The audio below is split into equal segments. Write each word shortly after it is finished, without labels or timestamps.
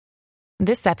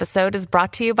This episode is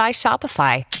brought to you by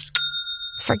Shopify.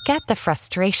 Forget the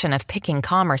frustration of picking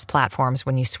commerce platforms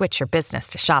when you switch your business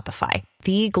to Shopify,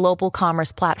 the global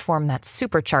commerce platform that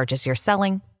supercharges your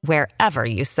selling wherever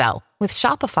you sell. With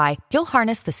Shopify, you'll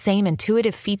harness the same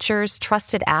intuitive features,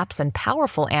 trusted apps, and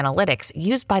powerful analytics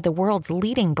used by the world's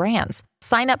leading brands.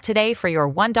 Sign up today for your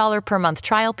 $1 per month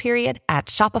trial period at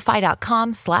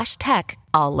shopify.com/tech,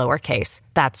 all lowercase.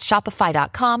 That's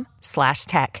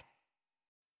shopify.com/tech.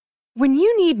 When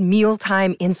you need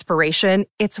mealtime inspiration,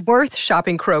 it's worth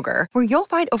shopping Kroger, where you'll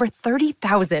find over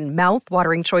 30,000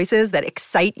 mouth-watering choices that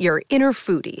excite your inner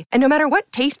foodie. And no matter what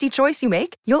tasty choice you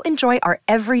make, you'll enjoy our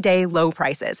everyday low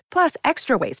prices, plus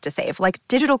extra ways to save, like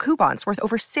digital coupons worth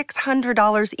over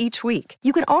 $600 each week.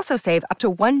 You can also save up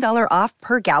to $1 off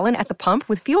per gallon at the pump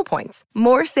with fuel points.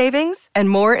 More savings and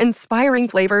more inspiring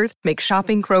flavors make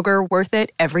shopping Kroger worth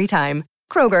it every time.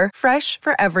 Kroger, fresh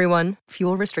for everyone.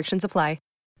 Fuel restrictions apply.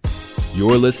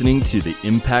 You're listening to the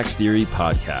Impact Theory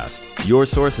Podcast, your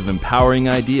source of empowering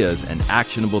ideas and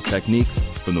actionable techniques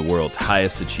from the world's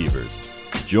highest achievers.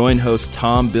 Join host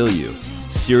Tom Bilyeu,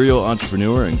 serial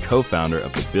entrepreneur and co-founder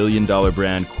of the billion-dollar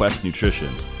brand Quest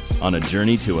Nutrition, on a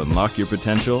journey to unlock your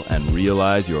potential and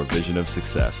realize your vision of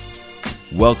success.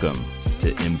 Welcome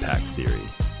to Impact Theory.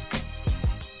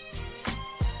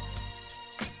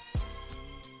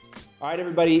 All right,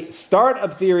 everybody,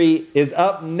 Startup Theory is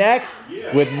up next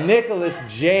with Nicholas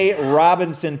J.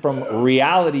 Robinson from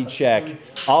Reality Check,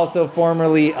 also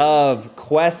formerly of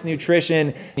Quest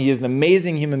Nutrition. He is an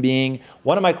amazing human being,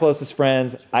 one of my closest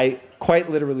friends. I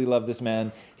quite literally love this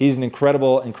man. He's an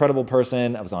incredible, incredible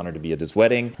person. I was honored to be at his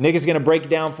wedding. Nick is going to break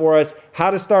down for us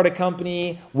how to start a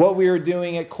company, what we were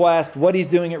doing at Quest, what he's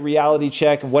doing at Reality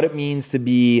Check, and what it means to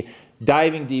be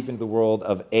diving deep into the world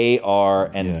of AR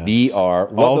and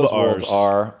VR. What all those the worlds R's.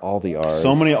 are. All the R's.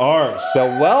 So many R's. So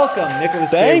welcome, Nicholas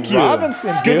Thank J. you.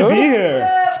 Robinson. It's good to be here.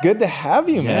 It's good to have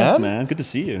you, man. Yes, man. Good to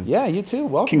see you. Yeah, you too.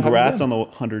 Welcome. Congrats on the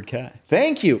 100K.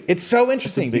 Thank you. It's so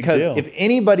interesting big because deal. if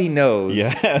anybody knows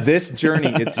this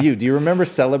journey, it's you. Do you remember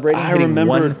celebrating I hitting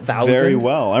remember 1,000? very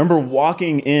well. I remember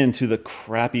walking into the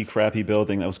crappy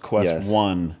building that was Quest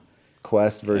 1.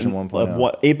 Quest version 1.0.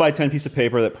 What 8x10 piece of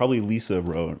paper that probably Lisa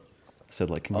wrote. Said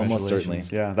like congratulations. Almost certainly.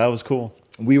 Yeah, that was cool.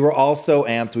 We were all so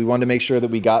amped. We wanted to make sure that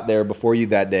we got there before you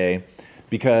that day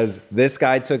because this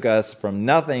guy took us from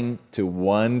nothing to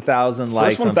 1,000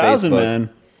 likes First on 1,000, Facebook. man.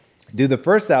 Dude, the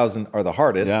first 1,000 are the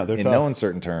hardest Yeah, they're in tough. no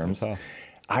uncertain terms. They're tough.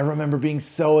 I remember being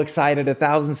so excited.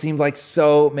 1,000 seemed like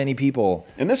so many people.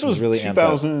 And this was really amped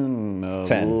up.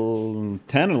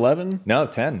 2010, 11? No,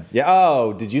 10. Yeah.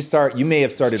 Oh, did you start? You may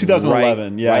have started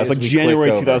 2011. right, Yeah, right it was as like we January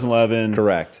clicked over. 2011.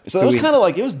 Correct. So it was kind of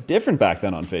like, it was different back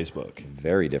then on Facebook.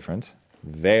 very different.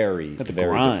 Very, Had to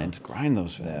very grind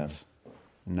those fans.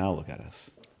 And now look at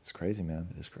us. It's crazy, man.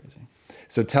 It is crazy.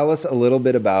 So tell us a little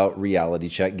bit about Reality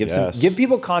Check. Give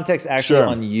people context actually Sure.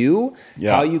 on you,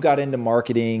 Yeah. how you got into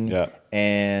marketing, Yeah.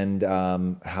 and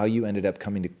how you ended up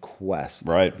coming to Quest.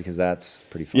 Right. Because that's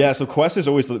pretty fun. Yeah, so Quest is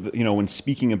always, when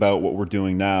speaking about what we're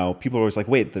doing now, people are always like,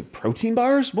 wait, the protein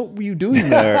bars? What were you doing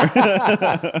there?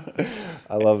 I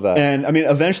love that. And I mean,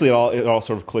 eventually it all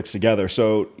sort of clicks together.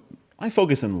 So my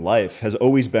focus in life has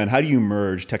always been, how do you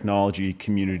merge technology,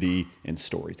 community, and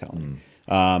storytelling?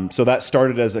 So that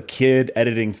started as a kid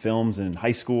editing films in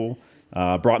high school,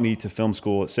 brought me to film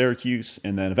school at Syracuse,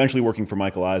 and then eventually working for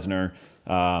Michael Eisner.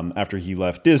 After he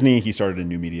left Disney, he started a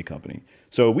new media company.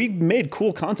 So we made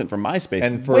cool content for MySpace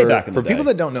And way back in the for day. people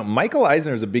that don't know, Michael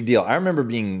Eisner is a big deal. I remember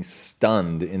being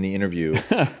stunned in the interview.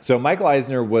 So Michael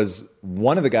Eisner was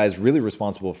one of the guys really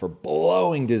responsible for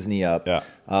blowing Disney up. Yeah.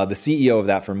 The CEO of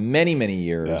that for many, many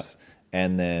years,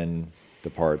 and then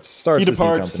starts He this new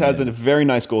departs, company. has a very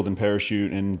nice golden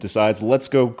parachute, and decides, let's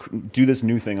go do this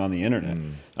new thing on the internet.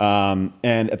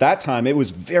 And at that time, it was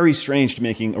very strange to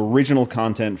making original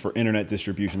content for internet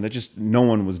distribution. That just no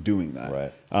one was doing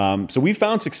that. Right. So we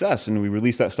found success, and we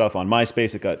released that stuff on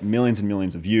MySpace. It got millions and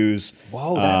millions of views.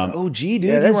 Whoa, that's OG, dude.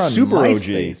 Yeah, You that's were on super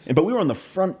MySpace. OG. But we were on the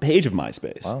front page of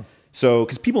MySpace. Wow. So,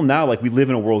 because people now, we live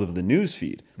in a world of the news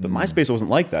feed, but MySpace wasn't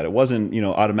like that. It wasn't,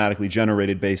 automatically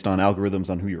generated based on algorithms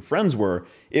on who your friends were.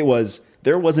 There was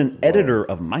an editor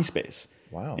of MySpace.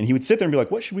 Wow. And he would sit there and be like,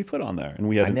 what should we put on there? And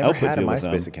we had I an never output had a deal with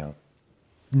them. MySpace account.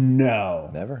 No.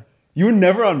 Never. You were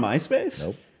never on MySpace?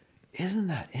 Nope. Isn't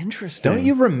that interesting? Don't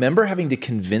you remember having to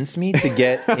convince me to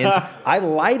get into... I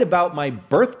lied about my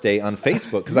birthday on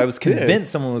Facebook because I was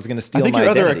convinced someone was going to steal I think my your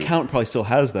identity. other account probably still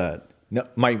has that. No,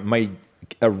 my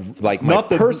Not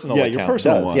the- personal yeah, account your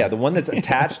personal does. one. Yeah, the one that's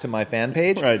attached to my fan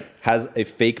page Right. has a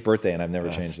fake birthday, and I've never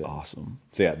That's changed it. awesome.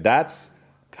 So yeah, that's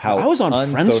how I was on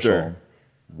unsocial. Friendster.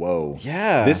 Whoa.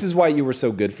 Yeah. This is why you were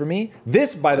so good for me.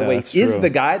 This, by the way, that's is true. the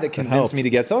guy that convinced helped. me to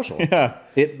get social. Yeah.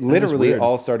 It That is literally weird.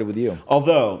 all started with you.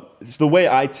 Although, it's the way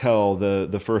I tell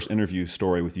the first interview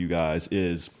story with you guys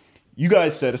is, you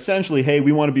guys said essentially, hey,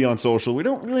 we want to be on social. We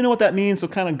don't really know what that means, so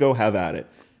kind of go have at it.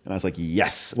 And I was like,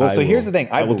 yes. Well, I so here's will. the thing.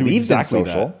 I will do believed exactly in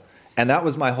social. that. And that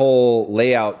was my whole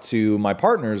layout to my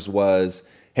partners was,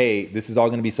 hey, this is all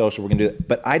going to be social. We're going to do it.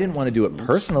 But I didn't want to do it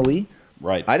personally.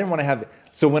 Right. I didn't want to have.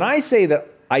 So when I say that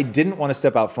I didn't want to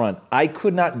step out front, I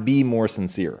could not be more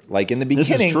sincere. Like in the This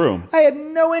is beginning, true. I had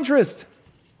no interest.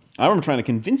 I remember trying to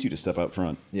convince you to step out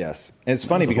front. Yes. And it's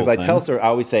funny was the because whole I thing. tell Sarah, I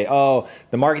always say, oh,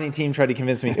 the marketing team tried to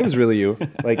convince me. It was really you.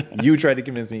 Like you tried to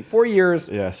convince me 4 years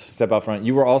Yes. to step out front.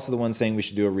 You were also the one saying we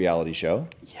should do a reality show,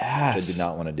 which Yes. I did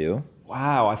not want to do.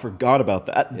 Wow, I forgot about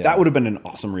that. Yeah. That would have been an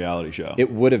awesome reality show.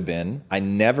 It would have been. I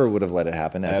never would have let it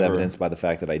happen, as Ever. evidenced by the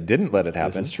fact that I didn't let it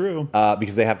happen. is true.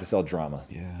 Because they have to sell drama.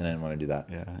 Yeah. And I didn't want to do that.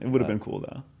 Yeah, it would have been cool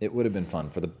though. It would have been fun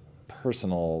for the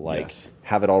personal, like, Yes.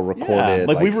 have it all recorded. Yeah,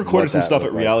 like we've recorded what some that stuff at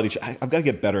looked like. reality. I've got to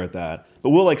get better at that. But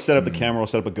we'll like set up the camera, we'll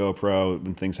set up a GoPro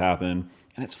when things happen,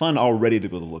 and it's fun already to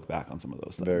be able to look back on some of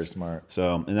those things. Very smart.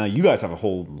 So, and now you guys have a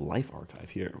whole life archive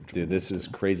here. which Dude, will- this is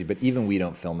crazy. But even we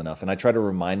don't film enough. And I try to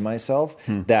remind myself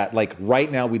Hmm. that, like,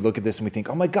 right now we look at this and we think,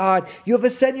 oh my God, you have a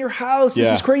set in your house. This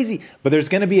Yeah. is crazy. But there's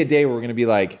going to be a day where we're going to be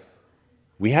like,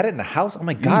 we had it in the house? Oh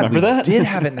my God, remember we that? did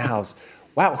have it in the house.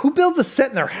 Wow, who builds a set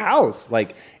in their house?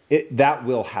 Like, that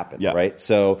will happen, Yeah. right?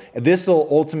 So this will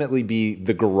ultimately be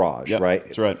the garage, Yep, right?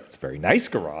 that's right. It's a very nice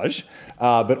garage.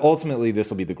 But ultimately, this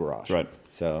will be the garage. right.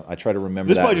 So I try to remember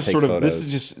This that. probably and just take sort of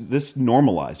photos. this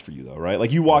normalized for you though, right?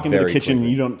 Like you walk into the Very kitchen quickly.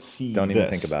 and you don't see. Don't even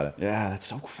this. think about it. Yeah, that's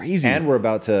so crazy. And we're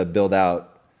about to build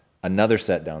out another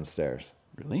set downstairs.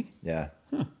 really, Yeah.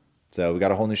 So we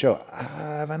got a whole new show.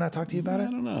 Have I not talked to you about I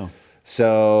it? don't know.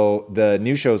 So the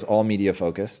new show is all media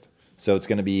focused. So it's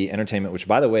going to be entertainment, which,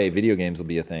 by the way, video games will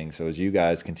be a thing. So as you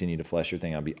guys continue to flesh your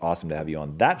thing, it'd be awesome to have you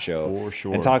on that show. For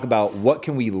sure. And talk about what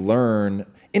can we learn.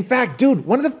 In fact, dude,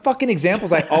 one of the fucking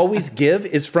examples I always give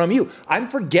is from you. I'm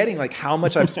forgetting like how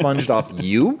much I've sponged off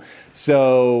you.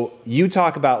 So you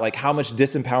talk about like how much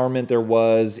disempowerment there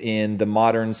was in the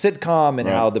modern sitcom and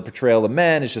Right. how the portrayal of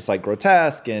men is just like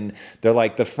grotesque and they're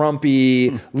like the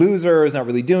frumpy losers, not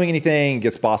really doing anything,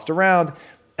 gets bossed around.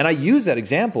 And I use that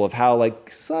example of how like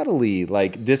subtly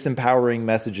like disempowering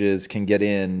messages can get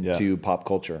into pop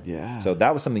culture. Yeah. So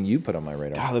that was something you put on my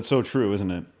radar. God, that's so true,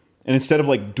 isn't it? And instead of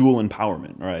like dual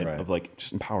empowerment, right? Right. Of like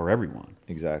just empower everyone.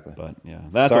 Exactly. But yeah,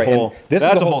 that's Sorry, a whole and this is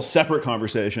that's the a whole whole- separate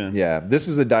conversation. Yeah, this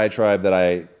was a diatribe that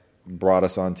I brought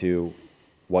us onto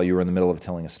while you were in the middle of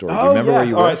telling a story. Do you Oh, remember where yes.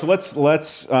 you All were? right, so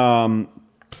let's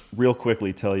real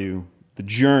quickly tell you the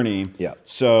journey. Yeah.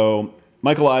 So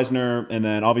Michael Eisner, and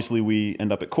then obviously we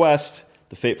end up at Quest,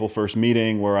 the fateful first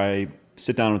meeting where I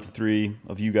sit down with the three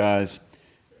of you guys,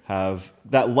 have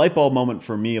that light bulb moment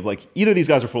for me of like either these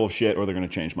guys are full of shit or they're going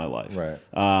to change my life. Right.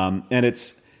 And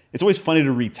it's always funny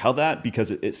to retell that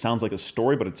because it sounds like a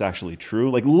story, but it's actually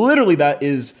true. Like literally that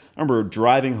is, I remember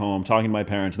driving home, talking to my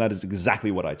parents, and that is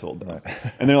exactly what I told them.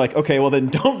 And they're like, okay, well then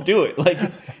don't do it. Like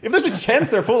if there's a chance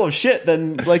they're full of shit,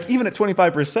 then like even at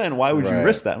 25%, why would you Right.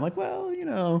 risk that? I'm like, well, you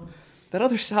know, that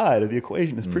other side of the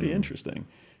equation is pretty interesting.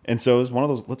 And so it was one of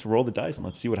those, let's roll the dice and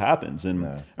let's see what happens. And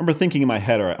I remember thinking in my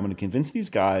head, all right, I'm going to convince these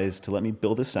guys to let me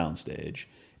build a soundstage.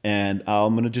 And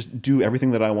I'm going to just do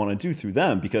everything that I want to do through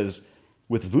them. Because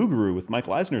with Vuguru, with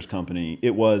Michael Eisner's company,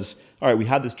 it was, all right, we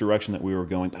had this direction that we were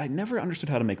going, but I never understood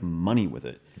how to make money with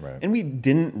it. Right. And we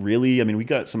didn't really, I mean, we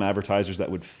got some advertisers that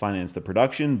would finance the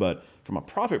production, but from a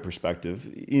profit perspective,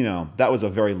 you know, that was a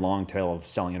very long tail of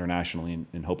selling internationally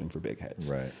and hoping for big hits.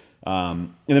 Right. And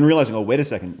then realizing, oh, wait a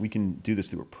second, we can do this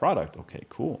through a product. Okay,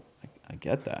 cool. I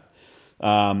get that.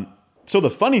 So the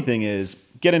funny thing is,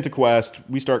 get into Quest,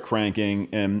 we start cranking,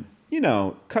 and, you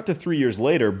know, cut to 3 years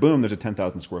later, boom, there's a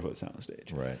 10,000 square foot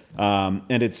soundstage. Right.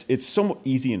 And it's so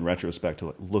easy in retrospect to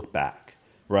like, look back,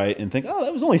 right? And think, oh,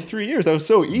 that was only 3 years. That was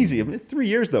so easy. I mean, 3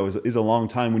 years, though, is a long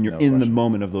time when you're in the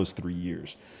moment of those 3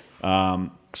 years.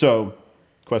 So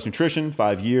Quest Nutrition,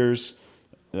 5 years.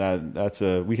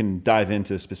 We can dive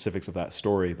into specifics of that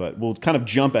story, but we'll kind of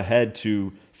jump ahead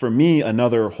to, for me,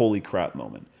 another holy crap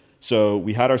moment. So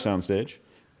we had our soundstage.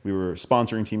 We were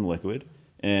sponsoring Team Liquid,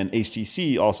 and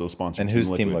HTC also sponsored. And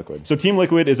who's Team Liquid? So Team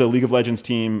Liquid is a League of Legends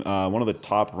team, one of the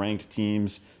top ranked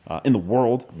teams in the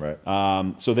world. Right.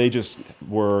 So they just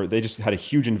had a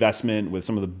huge investment with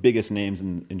some of the biggest names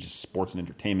in just sports and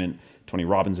entertainment. Tony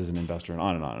Robbins is an investor, and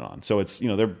on and on and on. So it's, you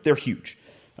know, they're huge.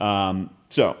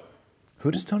 So Who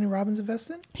does Tony Robbins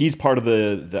invest in? he's part of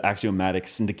the Axiomatic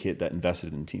syndicate that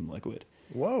invested in Team Liquid.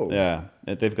 Whoa. Yeah,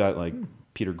 they've got like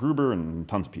Peter Gruber and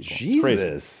tons of people.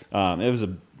 Jesus. It's crazy.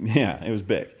 It was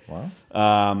big.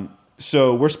 Wow.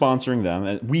 So we're sponsoring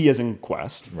them. We as in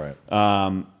Quest. Right.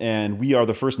 And we are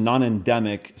the first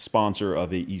non-endemic sponsor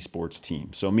of a esports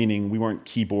team. So meaning we weren't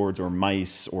keyboards or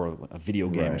mice or a video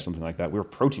game or something like that. We were a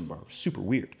protein bar. Super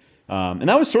weird. And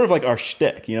that was sort of like our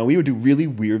shtick. You know, we would do really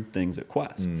weird things at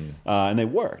Quest. And they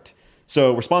worked.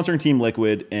 So we're sponsoring Team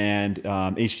Liquid and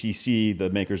HTC, the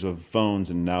makers of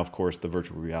phones and now, of course, the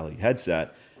virtual reality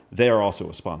headset. They are also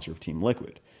a sponsor of Team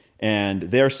Liquid. And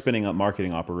they're spinning up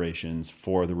marketing operations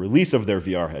for the release of their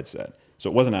VR headset. So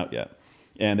it wasn't out yet.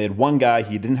 And they had one guy,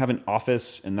 he didn't have an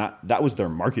office, and that was their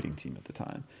marketing team at the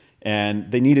time.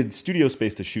 And they needed studio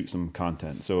space to shoot some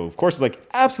content. So, of course, it's like,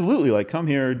 absolutely, like, come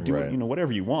here, do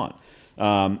whatever you want.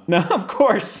 Now, of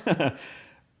course,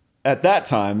 at that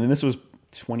time, and this was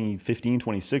 2015,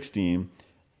 2016,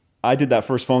 I did that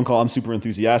first phone call. I'm super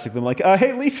enthusiastic. I'm like,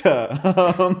 hey, Lisa,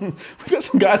 we've got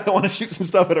some guys that want to shoot some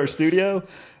stuff at our studio.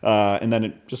 And then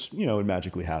it just, it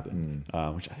magically happened,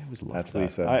 which I always loved. That's that.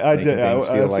 Lisa. I was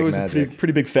always magic. a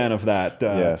pretty big fan of that.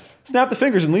 Yes. Snap the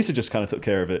fingers, and Lisa just kind of took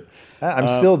care of it. I'm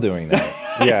still doing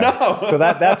that. Yeah. So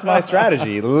that's my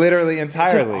strategy, literally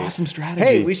entirely. It's an awesome strategy.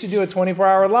 Hey, we should do a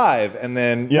 24-hour live, and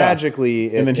then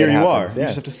magically, and then here you happens. are. You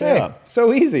just have to stay up.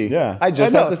 So easy. Yeah. I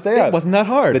just have to stay up. It wasn't that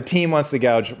hard. The team wants to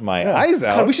gouge my eyes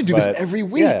out. God, we should do this every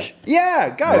week.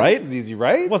 Yeah, guys, right? This is easy,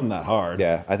 right? It wasn't that hard.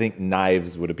 Yeah, I think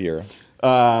knives would appear.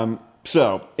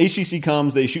 So HTC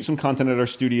comes, they shoot some content at our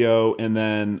studio, and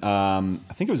then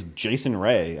I think it was Jason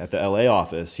Ray at the LA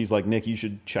office. He's like, Nick, you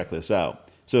should check this out.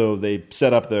 So they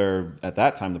set up at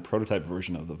that time, the prototype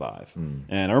version of the Vive.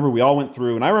 And I remember we all went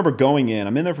through, and I remember going in,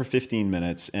 I'm in there for 15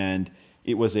 minutes, and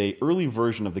it was a early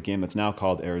version of the game that's now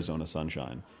called Arizona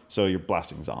Sunshine. So you're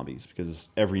blasting zombies, because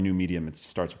every new medium, it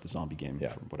starts with the zombie game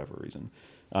for whatever reason.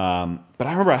 But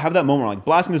I remember I have that moment where I'm like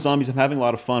blasting the zombies, I'm having a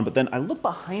lot of fun, but then I look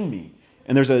behind me,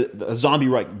 and there's a zombie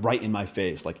right in my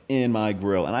face, like in my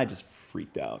grill, and I just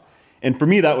freaked out. And for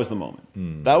me, that was the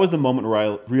moment. That was the moment where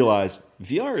I realized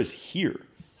VR is here.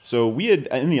 So we had,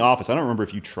 in the office, I don't remember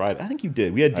if you tried, I think you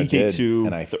did. We had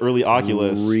DK2, and the early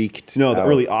Oculus. The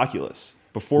early Oculus.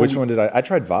 Which one did I? I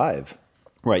tried Vive.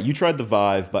 Right, you tried the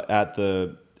Vive, but at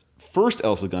the first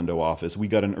El Segundo office, we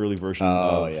got an early version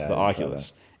of the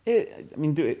Oculus.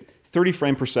 30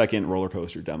 frame per second roller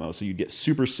coaster demo, so you'd get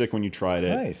super sick when you tried it.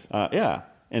 Nice.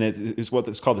 And it's what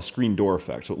it's called the screen door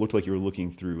effect. So it looked like you were looking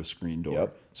through a screen door.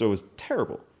 Yep. So it was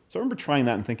terrible. So I remember trying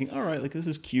that and thinking, all right, like this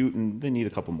is cute, and they need a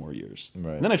couple more years.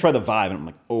 Right. And then I tried the Vive, and I'm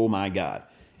like, oh my God.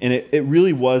 And it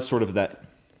really was sort of that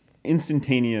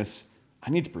instantaneous, I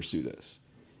need to pursue this.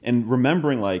 And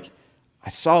remembering, like, I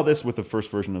saw this with the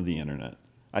first version of the internet.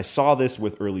 I saw this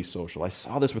with early social. I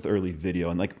saw this with early video.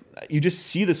 And like, you just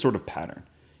see this sort of pattern.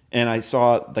 And I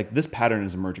saw, like, this pattern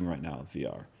is emerging right now with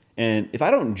VR. And if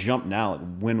I don't jump now,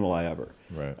 like, when will I ever?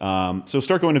 Right. So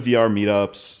start going to VR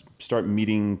meetups, start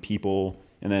meeting people,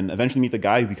 and then eventually meet the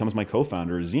guy who becomes my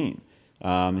co-founder, Zine.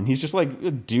 And he's just like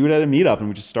a dude at a meetup, and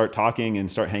we just start talking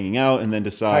and start hanging out, and then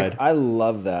decide. In fact, I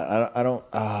love that. I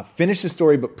don't finish the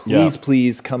story, but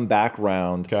please come back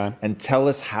round and tell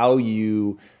us how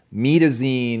you meet a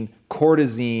zine, court a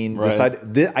zine,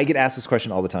 decide. I get asked this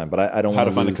question all the time, but I don't want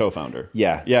to find a co-founder.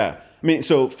 Yeah. I mean,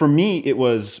 so for me, it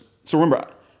was, so remember,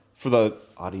 for the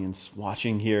audience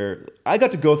watching here, I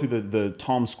got to go through the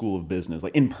Tom School of Business,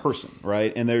 like in person,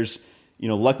 right? And there's,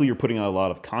 luckily you're putting out a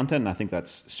lot of content, and I think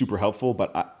that's super helpful,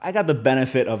 but I got the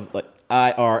benefit of like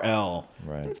IRL.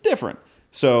 Right. It's different.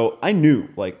 So I knew,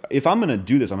 like, if I'm going to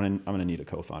do this, I'm going to need a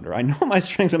co-founder. I know my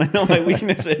strengths and I know my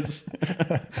weaknesses.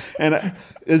 And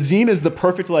Zine is the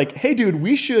perfect, like, hey, dude,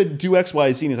 we should do X,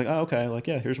 Y, Z. And he's like, oh, okay. Like,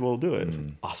 yeah, here's what we'll do it.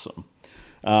 Awesome.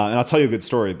 And I'll tell you a good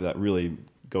story that really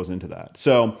goes into that.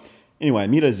 So anyway, I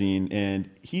meet Zine, and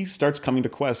he starts coming to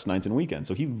Quest nights and weekends.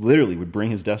 So he literally would bring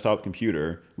his desktop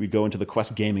computer. We'd go into the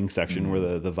Quest gaming section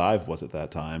where the Vive was at that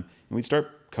time, and we'd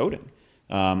start coding.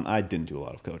 I didn't do a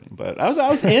lot of coding, but I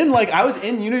was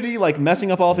in Unity, like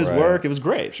messing up all of his work. It was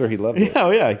great. Sure, he loved it.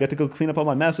 Yeah, I got to go clean up all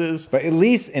my messes. But at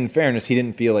least, in fairness, he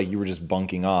didn't feel like you were just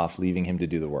bunking off, leaving him to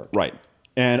do the work. Right.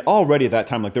 And already at that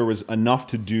time, like there was enough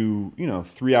to do,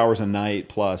 3 hours a night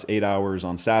plus 8 hours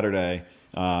on Saturday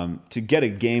to get a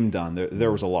game done.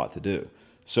 There was a lot to do.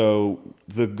 So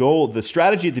the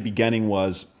strategy at the beginning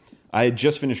was, I had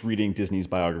just finished reading Disney's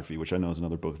biography, which I know is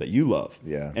another book that you love.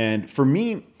 Yeah. And for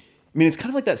me, it's kind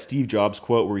of like that Steve Jobs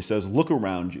quote where he says, look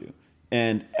around you.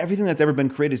 And everything that's ever been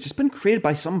created has just been created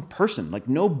by some person, like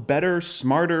no better,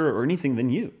 smarter, or anything than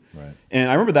you. Right. And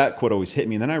I remember that quote always hit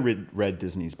me. And then I read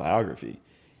Disney's biography.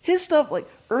 His stuff, like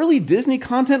early Disney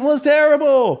content was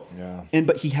terrible. Yeah.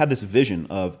 But he had this vision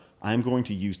of I'm going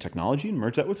to use technology and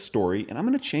merge that with story, and I'm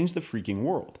going to change the freaking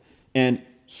world. And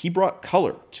he brought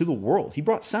color to the world. He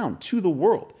brought sound to the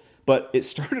world. But it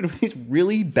started with these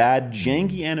really bad,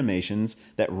 janky animations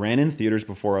that ran in theaters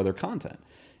before other content.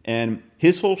 And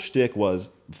his whole shtick was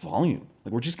volume.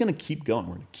 Like, we're just going to keep going.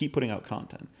 We're going to keep putting out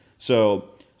content. So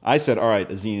I said, all right,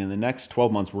 Azine, in the next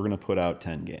 12 months, we're going to put out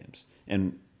 10 games.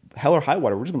 And hell or high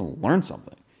water, we're just going to learn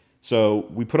something. So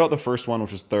we put out the first one,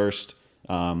 which was Thirst.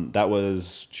 That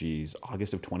was,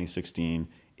 August of 2016.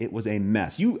 It was a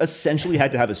mess. You essentially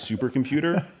had to have a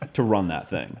supercomputer to run that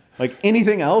thing. Like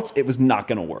anything else, it was not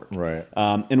going to work. Right.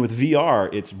 And with VR,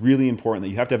 it's really important that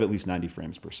you have to have at least 90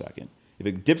 frames per second. If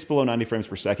it dips below 90 frames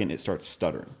per second, it starts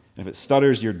stuttering. And if it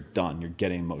stutters, you're done. You're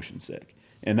getting motion sick.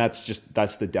 And that's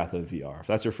the death of VR. If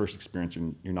that's your first experience,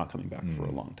 you're not coming back for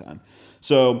a long time.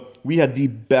 So we had the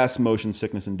best motion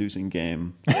sickness inducing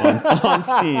game on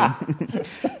Steam.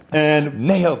 And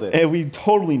nailed it. And we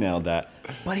totally nailed that.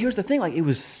 But here's the thing, like, it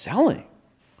was selling.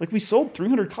 Like, we sold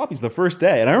 300 copies the first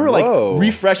day. And I remember like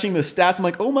refreshing the stats. I'm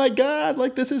like, oh my God,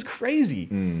 like, this is crazy.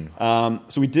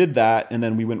 So we did that, and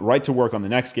then we went right to work on the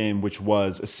next game, which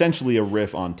was essentially a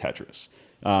riff on Tetris.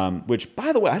 Which,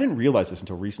 by the way, I didn't realize this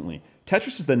until recently.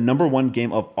 Tetris is the #1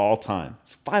 game of all time.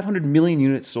 It's 500 million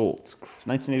units sold. It's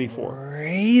 1984.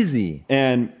 Crazy.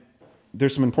 And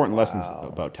there's some important lessons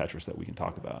about Tetris that we can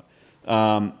talk about.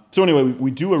 So anyway, we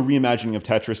do a reimagining of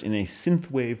Tetris in a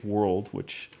synthwave world,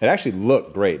 which... It actually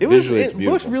looked great. It Visually, it's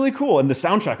beautiful. looked really cool, and the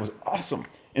soundtrack was awesome.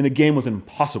 And the game was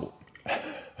impossible.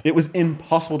 It was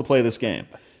impossible to play this game.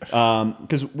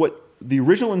 Because what the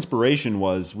original inspiration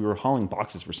was, we were hauling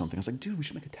boxes for something. I was like, dude, we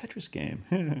should make a Tetris game.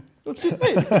 Let's do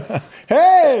it.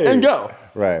 Hey! And go.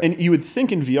 Right. And you would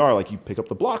think in VR, like, you pick up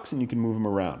the blocks and you can move them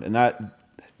around. And that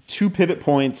 2 pivot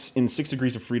points in 6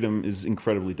 degrees of freedom is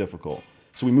incredibly difficult.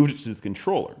 So we moved it to the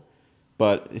controller.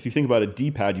 But if you think about a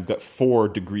D-pad, you've got 4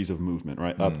 degrees of movement,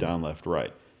 right? Up, down, left,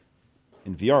 right.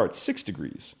 In VR, it's 6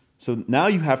 degrees. So now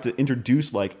you have to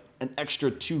introduce like an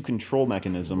extra 2 control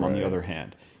mechanism on the other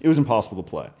hand. It was impossible to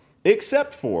play.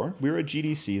 Except for, we were at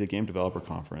GDC, the Game Developer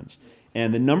Conference,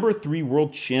 and the #3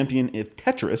 world champion of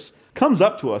Tetris comes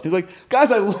up to us. He's like,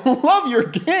 guys, I love your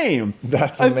game.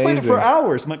 That's I've played it amazing. for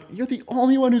hours. I'm like, you're the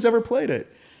only one who's ever played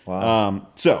it. Wow.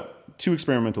 So 2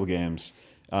 experimental games.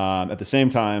 At the same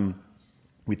time,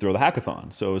 we throw the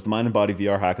hackathon. So it was the Mind and Body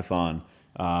VR hackathon.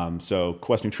 So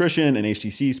Quest Nutrition and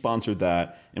HTC sponsored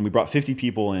that, and we brought 50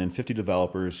 people in, 50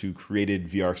 developers who created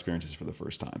VR experiences for the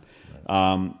first time.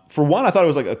 For one, I thought it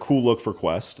was like a cool look for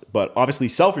Quest, but obviously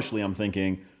selfishly I'm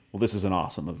thinking, well, this is an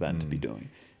awesome event to be doing.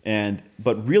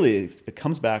 But really, it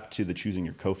comes back to the choosing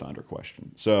your co-founder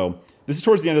question. So this is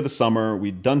towards the end of the summer.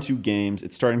 We'd done 2 games.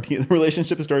 It's starting to get, the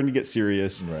relationship is starting to get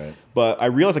serious. Right. But I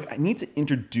realized like I need to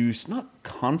introduce not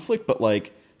conflict, but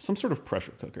like some sort of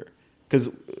pressure cooker. Because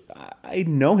I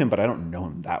know him, but I don't know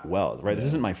him that well, right? This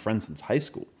isn't my friend since high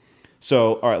school.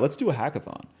 So, all right, let's do a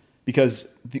hackathon. Because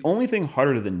the only thing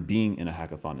harder than being in a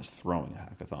hackathon is throwing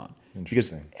a hackathon.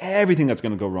 Because everything that's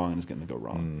going to go wrong is going to go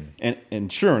wrong.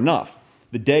 And sure enough,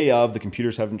 the day of, the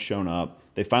computers haven't shown up.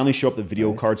 They finally show up the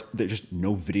video cards. There's just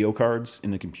no video cards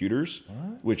in the computers,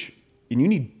 and you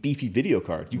need beefy video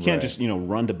cards. You can't just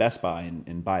run to Best Buy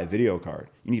and buy a video card.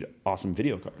 You need awesome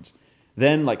video cards.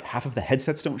 Then like half of the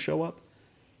headsets don't show up.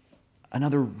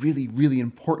 Another really, really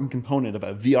important component of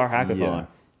a VR hackathon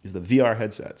is the VR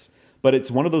headsets. But it's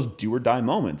one of those do or die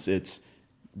moments.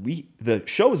 The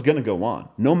show is going to go on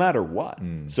no matter what.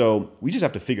 So we just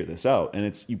have to figure this out.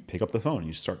 And you pick up the phone and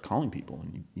you start calling people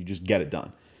and you just get it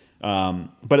done.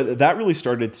 But that really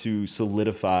started to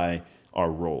solidify our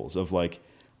roles of like,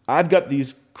 I've got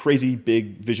these crazy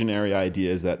big visionary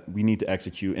ideas that we need to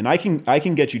execute. And I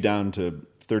can get you down to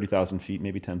 30,000 feet,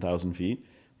 maybe 10,000 feet.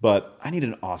 But I need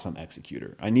an awesome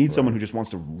executor. I need someone who just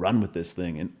wants to run with this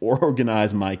thing and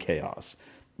organize my chaos.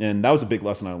 And that was a big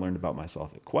lesson I learned about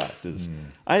myself at Quest is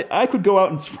I could go out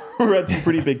and spread some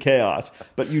pretty big chaos,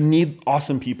 but you need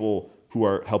awesome people who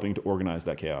are helping to organize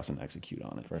that chaos and execute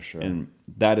on it. For sure. And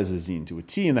that is Azine to a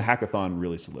T, and the hackathon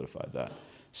really solidified that.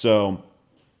 So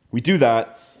we do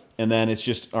that, and then it's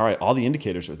just, all right, all the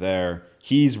indicators are there.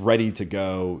 He's ready to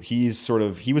go. He was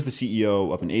the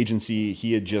CEO of an agency.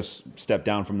 He had just stepped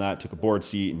down from that, took a board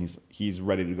seat, and he's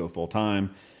ready to go full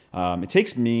time. It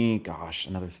takes me,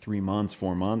 another 3 months,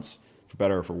 4 months, for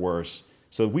better or for worse.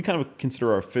 So we kind of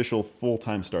consider our official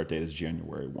full-time start date as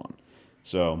January 1.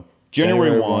 So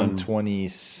January 1,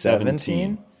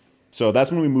 2017. So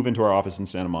that's when we move into our office in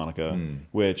Santa Monica,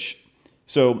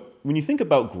 so when you think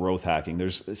about growth hacking,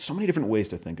 there's so many different ways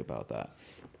to think about that.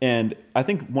 And I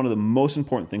think one of the most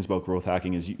important things about growth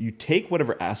hacking is you take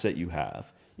whatever asset you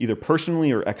have, either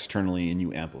personally or externally, and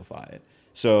you amplify it.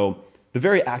 So the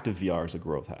very act of VR is a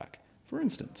growth hack. For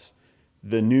instance,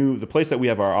 the place that we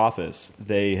have our office,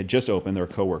 they had just opened their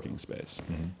co-working space.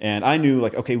 And I knew,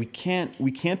 like, okay, we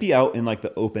can't be out in like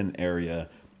the open area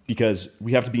because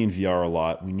we have to be in VR a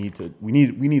lot. We need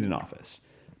an office.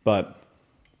 But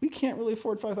we can't really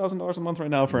afford $5,000 a month right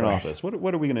now for an office. What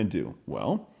are we going to do?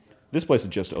 Well, this place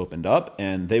had just opened up,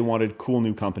 and they wanted cool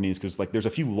new companies because, like, there's a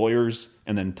few lawyers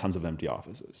and then tons of empty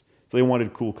offices. So they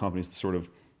wanted cool companies to sort of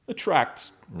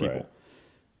attract people.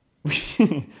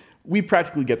 Right. We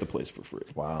practically get the place for free.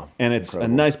 Wow. And it's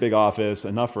incredible. A nice big office,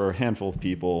 enough for a handful of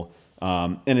people.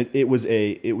 And it was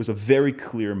a very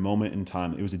clear moment in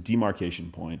time. It was a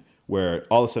demarcation point where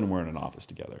all of a sudden we're in an office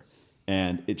together.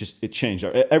 And it changed.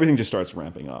 Everything just starts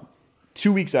ramping up.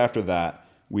 2 weeks after that,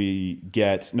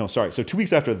 So 2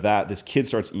 weeks after that, this kid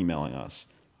starts emailing us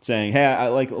saying, hey,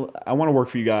 I want to work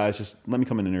for you guys. Just let me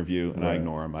come and interview. And I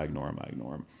ignore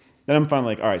him. Then I'm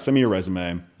finally like, all right, send me your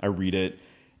resume. I read it.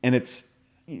 And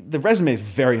the resume is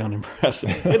very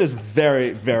unimpressive. It is very,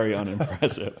 very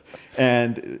unimpressive.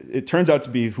 And it turns out to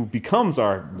be who becomes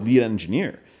our lead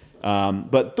engineer.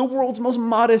 But the world's most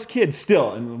modest kid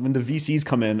still. And when the VCs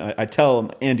come in, I tell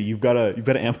him, Andy, you've got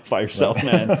to amplify yourself,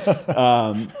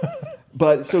 man.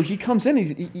 But so he comes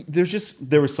in.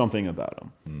 There was something about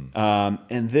him.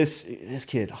 And this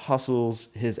kid hustles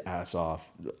his ass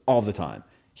off all the time.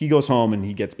 He goes home and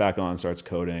he gets back on and starts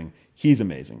coding. He's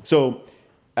amazing. So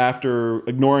after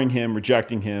ignoring him,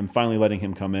 rejecting him, finally letting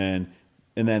him come in,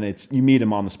 and then you meet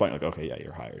him on the spot, like, okay, yeah,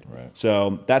 you're hired. Right.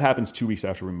 So that happens 2 weeks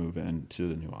after we move into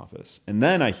the new office. And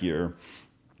then I hear,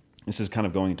 this is kind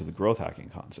of going into the growth hacking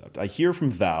concept. I hear from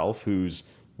Valve, who's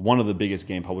one of the biggest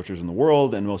game publishers in the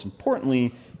world, and most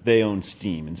importantly, they own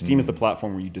Steam. And Steam is the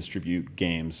platform where you distribute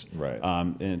games. Right.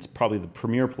 And it's probably the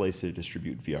premier place to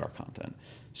distribute VR content.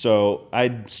 So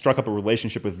I struck up a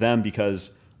relationship with them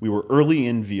because we were early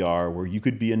in VR where you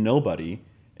could be a nobody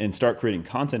and start creating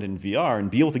content in VR and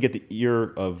be able to get the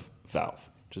ear of Valve,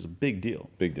 which is a big deal.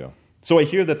 Big deal. So I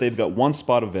hear that they've got one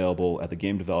spot available at the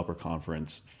Game Developer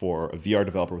Conference for a VR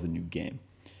developer with a new game.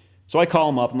 So I call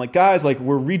them up. I'm like, guys, like,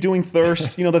 we're redoing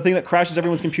Thirst, the thing that crashes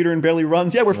everyone's computer and barely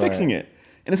runs. Yeah, we're fixing it.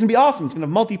 And it's going to be awesome. It's going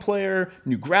to have multiplayer,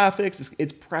 new graphics.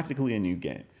 It's practically a new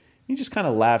game. He just kind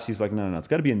of laughs. He's like, no, it's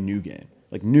got to be a new game.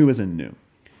 Like, new as in new.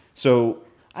 So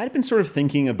I'd been sort of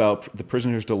thinking about the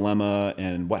prisoner's dilemma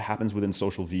and what happens within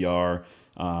social VR.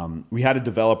 We had a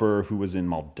developer who was in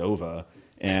Moldova,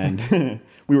 and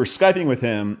we were Skyping with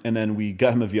him, and then we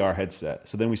got him a VR headset.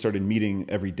 So then we started meeting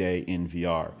every day in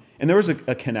VR. And there was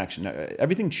a connection.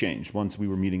 Everything changed once we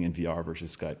were meeting in VR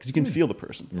versus Skype, because you can feel the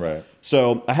person. Right.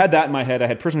 So I had that in my head. I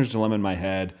had Prisoner's Dilemma in my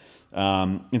head.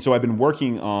 And so I've been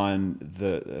working on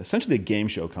essentially a game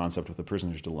show concept with a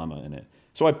Prisoner's Dilemma in it.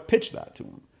 So I pitched that to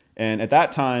him. And at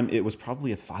that time, it was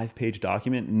probably a 5-page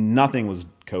document. Nothing was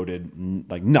coded.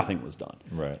 Like, nothing was done.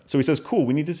 Right. So he says, cool,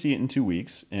 we need to see it in 2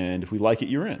 weeks. And if we like it,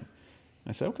 you're in.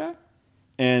 I said, okay.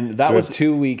 And that was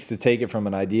 2 weeks to take it from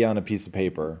an idea on a piece of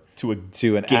paper to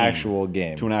an actual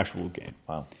game. To an actual game.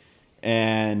 Wow.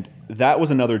 And that was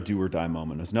another do or die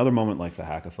moment. It was another moment like the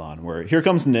hackathon where here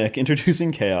comes Nick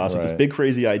introducing chaos with this big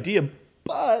crazy idea.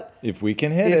 But if we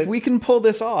can pull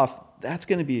this off, that's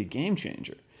going to be a game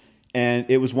changer. And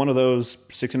it was one of those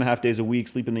 6.5 days a week,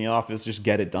 sleep in the office, just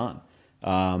get it done.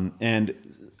 And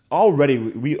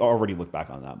we already look back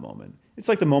on that moment. It's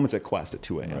like the moments at Quest at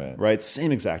 2 a.m., right?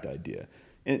 Same exact idea.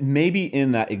 And maybe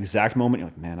in that exact moment, you're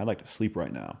like, man, I'd like to sleep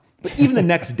right now. But even the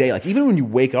next day, like even when you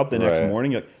wake up the next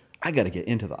morning, you're like, I got to get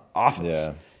into the office.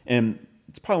 Yeah. And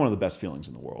it's probably one of the best feelings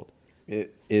in the world.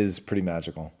 It is pretty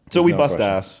magical. So we bust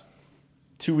ass.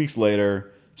 2 weeks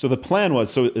later. So the plan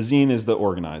was, Azine is the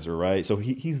organizer, right? So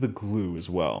he's the glue as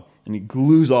well. And he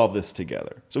glues all this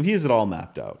together. So he has it all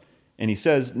mapped out. And he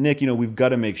says, Nick, we've got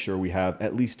to make sure we have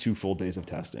at least 2 full days of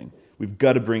testing. We've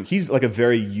got to he's like a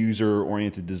very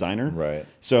user-oriented designer. Right.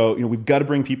 So, we've got to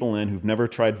bring people in who've never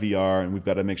tried VR, and we've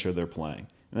got to make sure they're playing.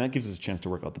 And that gives us a chance to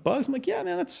work out the bugs. I'm like, yeah,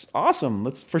 man, that's awesome.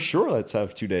 Let's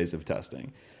have 2 days of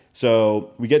testing.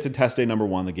 So we get to test day number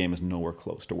 1. The game is nowhere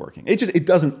close to working. It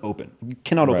doesn't open. You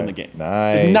cannot open the game.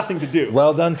 Nice. There's nothing to do.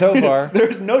 Well done so far.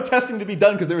 There's no testing to be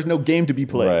done because there was no game to be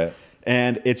played. Right.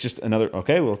 And it's just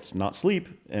let's not sleep.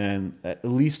 And at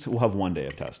least we'll have 1 day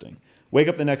of testing. Wake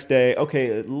up the next day. Okay,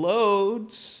 it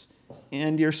loads.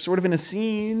 And you're sort of in a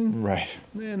scene. Right.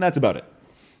 And that's about it.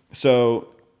 So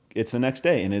it's the next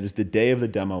day. And it is the day of the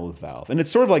demo with Valve. And it's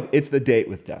sort of like it's the date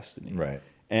with Destiny. Right.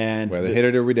 And whether hit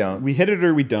it or we don't. We hit it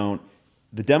or we don't.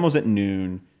 The demo's at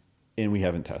noon, and we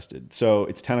haven't tested. So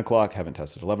it's 10 o'clock, haven't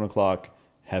tested. 11 o'clock,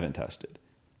 haven't tested.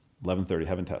 11:30,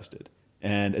 haven't tested.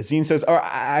 And Azine says, "Oh,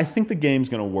 I think the game's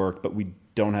going to work, but we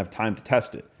don't have time to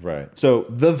test it." Right. So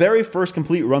the very first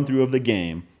complete run through of the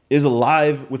game is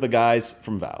live with the guys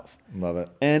from Valve. Love it.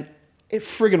 And it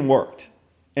friggin' worked.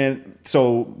 And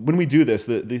so when we do this,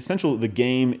 the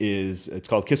game it's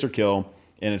called Kiss or Kill,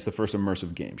 and it's the first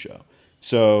immersive game show.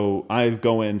 So I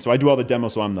go in, so I do all the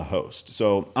demos, so I'm the host.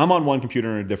 So I'm on one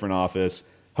computer in a different office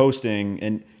hosting,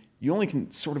 and you only can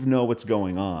sort of know what's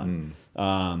going on.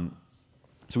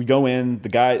 So we go in,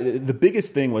 the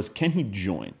biggest thing was, can he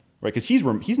join? Right? Because he's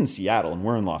in Seattle and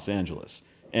we're in Los Angeles.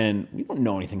 And we don't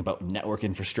know anything about network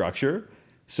infrastructure.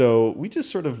 So we just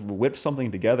sort of whip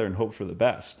something together and hope for the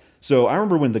best. So I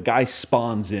remember when the guy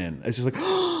spawns in, it's just like,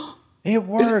 oh, it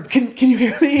worked. Can you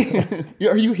hear me?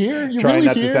 Are you here? You're Trying really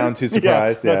not here? to sound too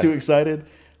surprised. Not too excited.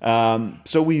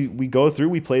 So we go through,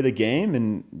 we play the game,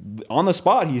 and on the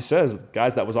spot he says,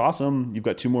 "Guys, that was awesome. You've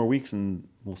got 2 more weeks and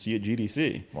we'll see you at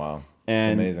GDC." Wow.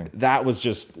 And it's amazing. That was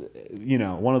just,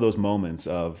 one of those moments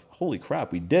of, holy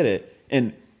crap, we did it.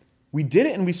 And we did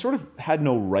it, and we sort of had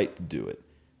no right to do it.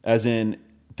 As in,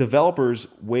 developers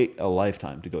wait a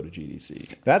lifetime to go to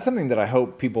GDC. That's something that I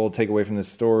hope people take away from this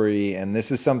story. And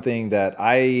this is something that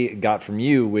I got from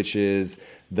you, which is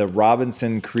the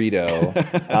Robinson Credo.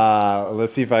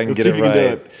 Let's see if I can get it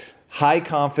right. High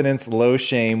confidence, low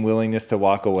shame, willingness to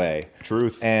walk away.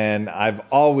 Truth. And I've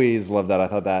always loved that. I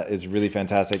thought that is really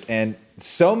fantastic. And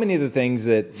so many of the things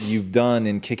that you've done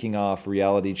in kicking off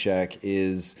Reality Check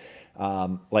is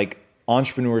like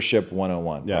entrepreneurship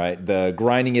 101, right? The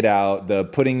grinding it out, the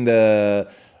putting the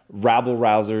rabble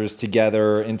rousers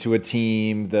together into a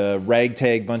team, the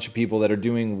ragtag bunch of people that are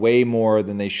doing way more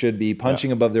than they should be,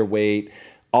 punching above their weight,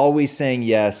 always saying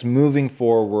yes, moving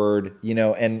forward,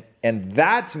 and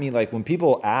that to me, like when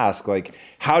people ask, like,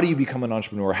 how do you become an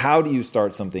entrepreneur? How do you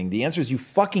start something? The answer is you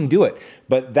fucking do it.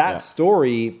 But that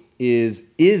story is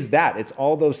that. It's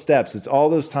all those steps. It's all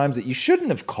those times that you shouldn't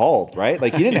have called, right?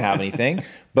 Like you didn't have anything,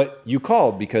 but you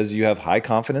called because you have high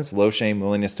confidence, low shame,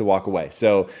 willingness to walk away.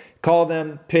 So call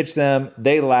them, pitch them,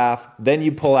 they laugh. Then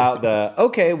you pull out the,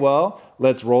 okay, well,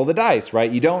 let's roll the dice,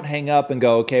 right? You don't hang up and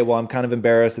go, okay, well, I'm kind of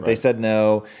embarrassed that they said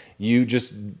no. You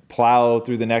just plow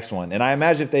through the next one. And I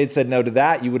imagine if they had said no to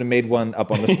that, you would have made one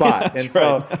up on the spot. And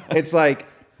so it's like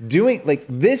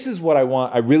this is what I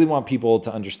want. I really want people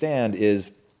to understand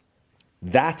is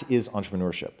that is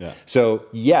entrepreneurship. Yeah. So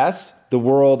yes, the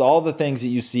world, all the things that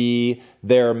you see,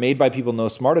 they're made by people no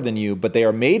smarter than you, but they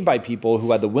are made by people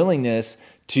who had the willingness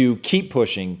to keep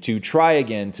pushing, to try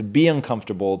again, to be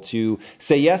uncomfortable, to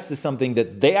say yes to something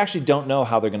that they actually don't know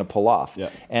how they're going to pull off. Yeah.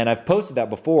 And I've posted that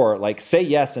before, like say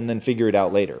yes and then figure it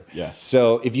out later. Yes.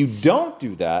 So if you don't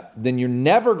do that, then you're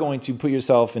never going to put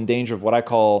yourself in danger of what I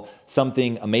call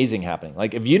something amazing happening.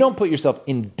 Like if you don't put yourself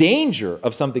in danger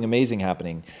of something amazing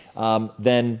happening,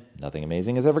 then nothing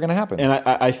amazing is ever going to happen. And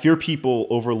I fear people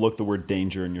overlook the word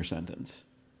danger in your sentence.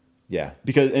 Yeah.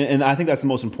 Because, and I think that's the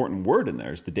most important word in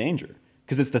there is the danger.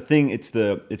 Because it's the thing, it's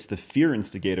the fear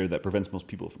instigator that prevents most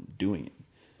people from doing it.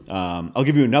 I'll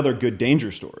give you another good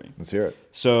danger story. Let's hear it.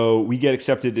 So we get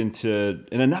accepted into,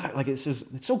 and another, like it's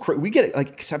so crazy. We get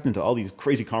like accepted into all these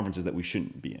crazy conferences that we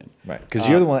shouldn't be in. Right. Because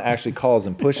you're the one that actually calls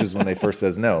and pushes when they first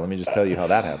says no. Let me just tell you how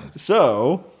that happens.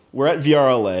 So we're at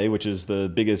VRLA, which is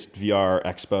the biggest VR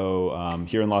expo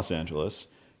here in Los Angeles.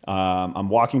 I'm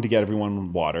walking to get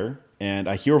everyone water, and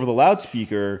I hear over the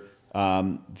loudspeaker,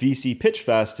 VC Pitch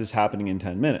Fest is happening in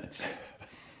 10 minutes.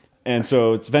 And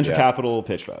so it's Venture Capital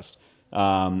Pitch Fest.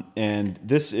 And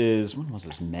this is, when was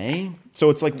this, May? So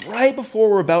it's like right before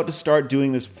we're about to start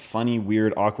doing this funny,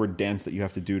 weird, awkward dance that you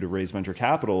have to do to raise venture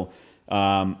capital.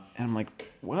 And I'm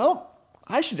like, well,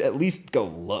 I should at least go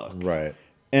look. Right.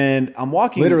 And I'm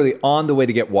walking. Literally on the way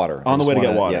to get water. On the way to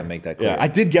get water. Yeah, make that clear. Yeah, I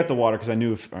did get the water because I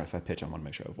knew if I pitch, I want to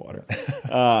make sure I have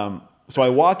water. So I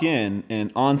walk in,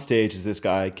 and on stage is this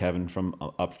guy, Kevin from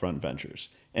Upfront Ventures.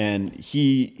 And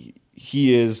he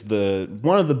is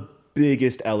one of the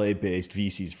biggest LA-based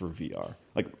VCs for VR.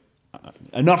 Like,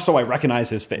 enough so I recognize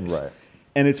his face. Right.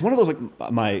 And it's one of those,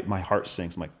 like, my heart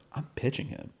sinks. I'm like, I'm pitching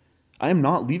him. I am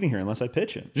not leaving here unless I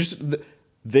pitch him.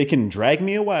 They can drag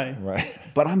me away, right?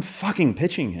 But I'm fucking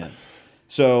pitching him.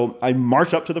 So I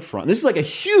march up to the front. This is like a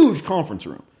huge conference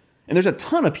room, and there's a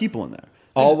ton of people in there.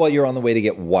 All while you're on the way to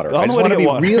get water. I just want to be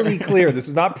really clear. This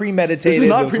is not premeditated. This is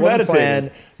not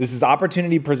premeditated. This is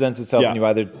opportunity presents itself, and you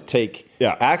either take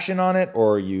action on it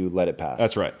or you let it pass.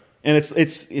 That's right. And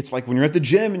it's like when you're at the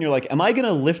gym and you're like, am I going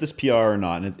to lift this PR or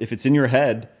not? And if it's in your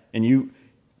head, and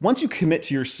once you commit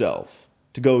to yourself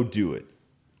to go do it,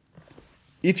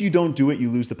 if you don't do it, you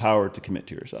lose the power to commit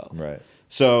to yourself. Right.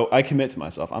 So I commit to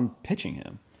myself. I'm pitching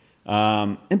him.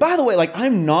 And by the way, like,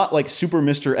 I'm not like super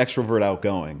Mr. Extrovert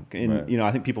outgoing. And, you know,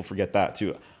 I think people forget that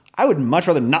too. I would much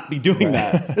rather not be doing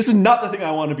that. This is not the thing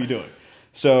I want to be doing.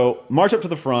 So march up to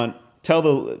the front, tell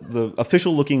the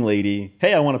official looking lady,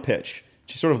 hey, I want to pitch.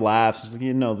 She sort of laughs. She's like,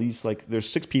 you know, these, like, there's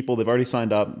 6 people. They've already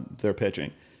signed up. They're pitching.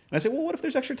 And I say, well, what if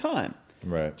there's extra time?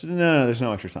 Right. She said, no, there's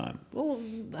no extra time. Well,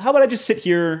 how about I just sit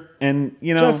here and,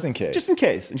 you know. Just in case. Just in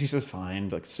case. And she says, fine,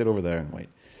 like, sit over there and wait.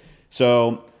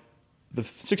 So the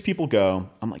 6 people go.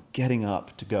 I'm like getting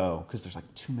up to go because there's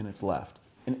like 2 minutes left.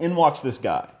 And in walks this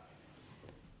guy.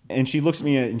 And she looks at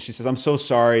me and she says, I'm so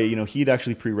sorry. You know, he'd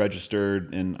actually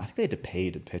pre-registered and I think they had to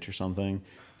pay to pitch or something.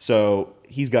 So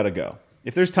he's got to go.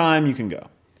 If there's time, you can go.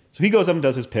 So he goes up and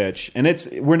does his pitch. And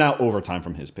we're now over time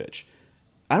from his pitch.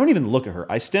 I don't even look at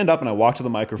her. I stand up and I walk to the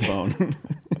microphone.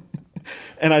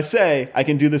 And I say, I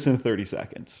can do this in 30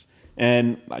 seconds.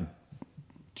 And I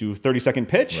do a 30-second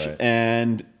pitch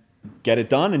and get it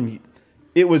done. And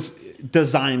it was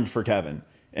designed for Kevin.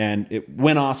 And it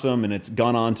went awesome. And it's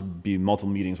gone on to be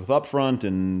multiple meetings with Upfront.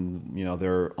 And, you know,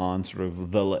 they're on sort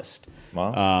of the list.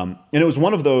 Wow. And it was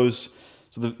one of those.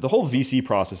 So the whole VC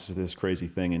process is this crazy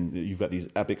thing. And you've got these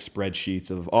epic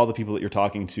spreadsheets of all the people that you're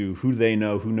talking to, who they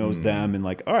know, who knows them. And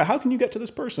like, all right, how can you get to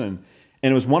this person?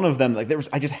 And it was one of them, like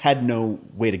I just had no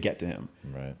way to get to him.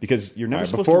 Right. Because you're never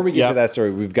supposed to. Before we get to that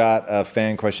story, we've got a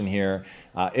fan question here.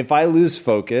 If I lose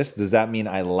focus, does that mean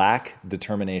I lack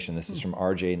determination? This is from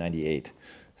RJ98.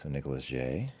 So Nicholas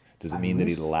J. Does it mean that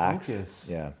he lacks? Focus.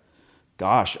 Yeah.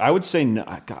 Gosh, I would say no.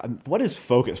 God, what is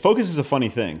focus? Focus is a funny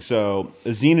thing. So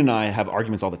Azine and I have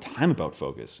arguments all the time about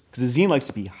focus. Because Azine likes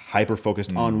to be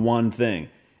hyper-focused on one thing.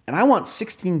 And I want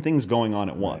 16 things going on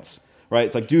at once. Right?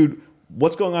 It's like, dude,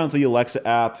 what's going on with the Alexa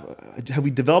app? Have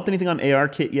we developed anything on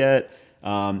ARKit yet?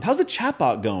 How's the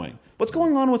chatbot going? What's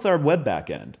going on with our web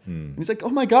backend? And he's like, oh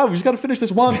my God, we just got to finish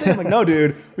this one thing. I'm like, no,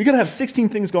 dude, we got to have 16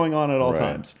 things going on at all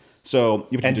times. So,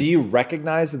 do you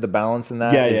recognize that the balance in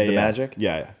that is the magic?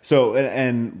 Yeah. So,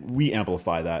 and we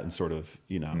amplify that and sort of,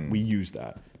 you know, we use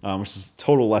that, which is a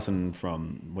total lesson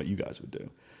from what you guys would do.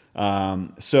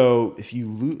 So if you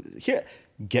lose,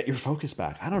 get your focus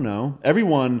back. I don't know.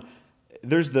 Everyone,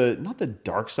 there's not the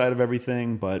dark side of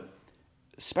everything, but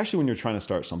especially when you're trying to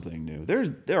start something new,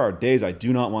 there are days I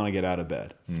do not want to get out of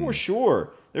bed. For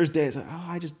sure. There's days like,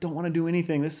 I just don't want to do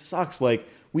anything. This sucks. Like,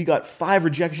 we got 5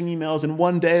 rejection emails in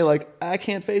one day. Like, I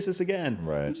can't face this again.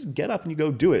 Right. You just get up and you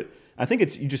go do it. I think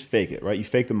you just fake it, right? You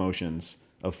fake the motions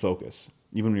of focus,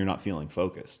 even when you're not feeling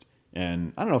focused.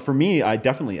 And I don't know, for me, I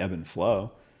definitely ebb and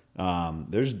flow.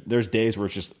 There's days where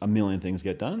it's just a million things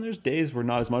get done. There's days where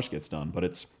not as much gets done, but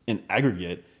it's in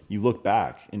aggregate. You look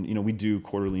back and, you know, we do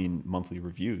quarterly and monthly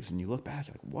reviews and you look back,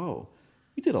 you're like, whoa,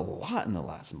 we did a lot in the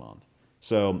last month.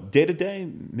 So day to day,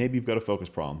 maybe you've got a focus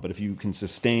problem, but if you can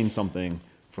sustain something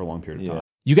for a long period of time.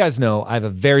 You guys know I have a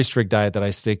very strict diet that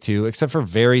I stick to, except for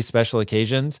very special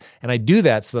occasions. And I do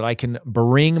that so that I can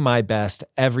bring my best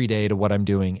every day to what I'm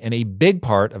doing. And a big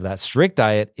part of that strict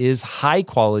diet is high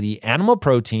quality animal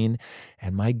protein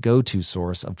and my go-to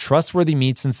source of trustworthy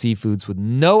meats and seafoods with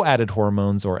no added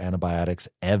hormones or antibiotics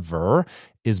ever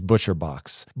is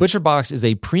ButcherBox. ButcherBox is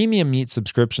a premium meat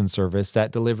subscription service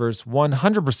that delivers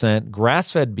 100%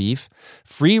 grass-fed beef,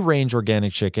 free-range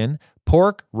organic chicken,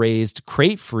 pork raised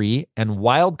crate-free, and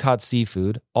wild-caught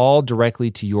seafood, all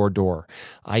directly to your door.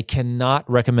 I cannot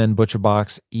recommend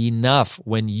ButcherBox enough.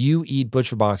 When you eat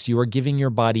ButcherBox, you are giving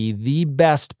your body the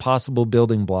best possible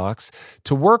building blocks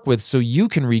to work with so you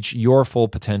can reach your full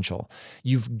potential.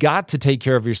 You've got to take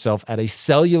care of yourself at a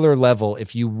cellular level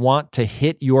if you want to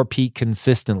hit your peak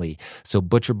consistently. So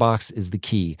ButcherBox is the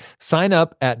key. Sign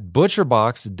up at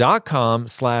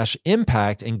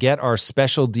butcherbox.com/impact and get our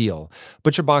special deal.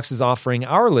 ButcherBox is offering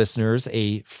our listeners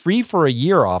a free for a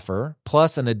year offer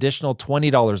plus an additional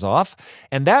 $20 off.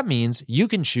 And that means you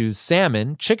can choose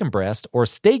salmon, chicken breast, or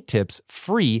steak tips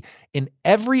free in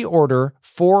every order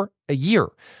for a year.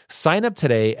 Sign up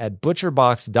today at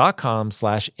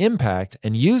butcherbox.com/impact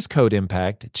and use code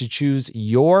IMPACT to choose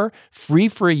your free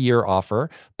for a year offer,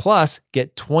 plus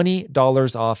get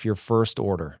 $20 off your first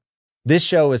order. This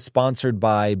show is sponsored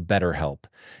by BetterHelp.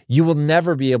 You will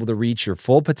never be able to reach your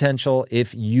full potential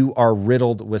if you are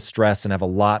riddled with stress and have a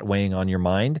lot weighing on your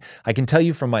mind. I can tell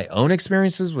you from my own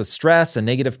experiences with stress and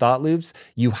negative thought loops,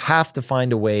 you have to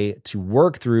find a way to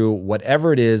work through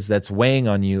whatever it is that's weighing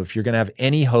on you if you're going to have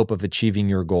any hope of achieving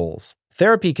your goals.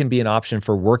 Therapy can be an option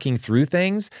for working through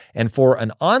things, and for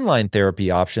an online therapy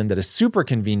option that is super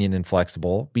convenient and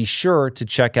flexible, be sure to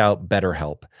check out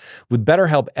BetterHelp. With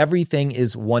BetterHelp, everything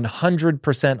is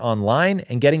 100% online,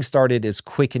 and getting started is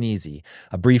quick and easy.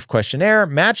 A brief questionnaire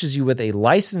matches you with a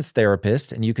licensed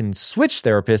therapist, and you can switch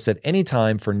therapists at any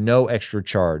time for no extra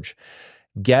charge.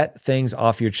 Get things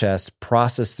off your chest,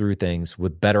 process through things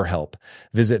with BetterHelp.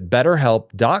 Visit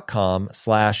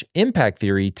betterhelp.com/impact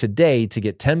theory today to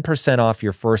get 10% off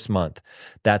your first month.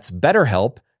 That's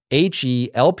BetterHelp,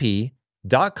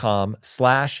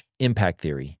 HELP.com/impact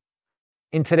theory.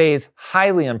 In today's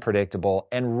highly unpredictable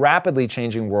and rapidly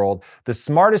changing world, the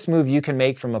smartest move you can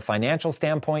make from a financial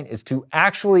standpoint is to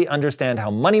actually understand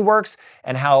how money works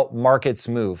and how markets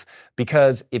move.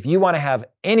 Because if you want to have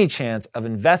any chance of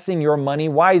investing your money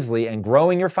wisely and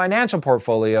growing your financial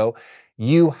portfolio,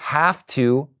 you have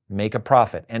to make a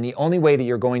profit. And the only way that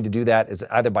you're going to do that is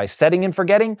either by setting and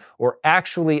forgetting or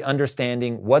actually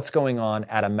understanding what's going on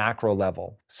at a macro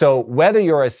level. So whether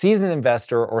you're a seasoned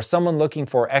investor or someone looking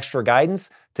for extra guidance,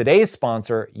 today's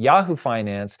sponsor, Yahoo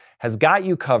Finance, has got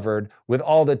you covered with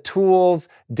all the tools,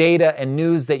 data, and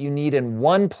news that you need in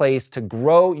one place to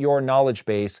grow your knowledge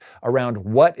base around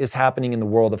what is happening in the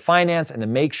world of finance and to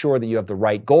make sure that you have the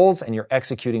right goals and you're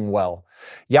executing well.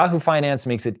 Yahoo Finance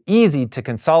makes it easy to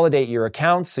consolidate your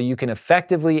accounts so you can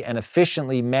effectively and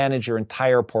efficiently manage your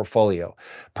entire portfolio.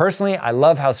 Personally, I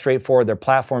love how straightforward their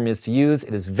platform is to use.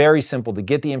 It is very simple to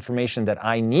get the information that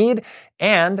I need,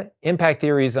 and Impact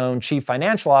Theory's own chief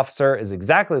financial officer is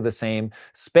exactly the same,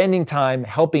 spending time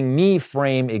helping me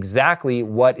frame exactly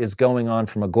what is going on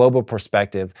from a global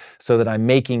perspective so that I'm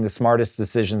making the smartest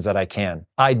decisions that I can.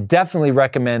 I definitely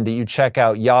recommend that you check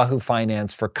out Yahoo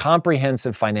Finance for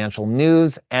comprehensive financial news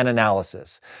and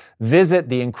analysis. Visit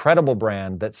the incredible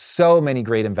brand that so many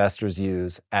great investors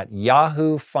use at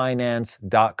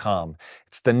yahoofinance.com.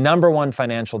 It's the #1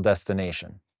 financial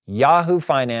destination,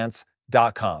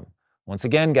 yahoofinance.com. Once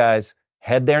again, guys,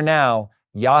 head there now,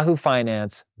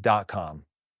 yahoofinance.com.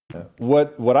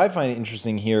 What I find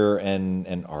interesting here,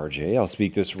 and RJ, I'll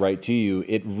speak this right to you,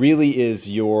 it really is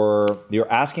you're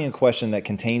asking a question that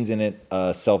contains in it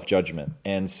self-judgment.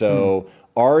 And so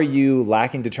are you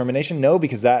lacking determination? No,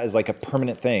 because that is like a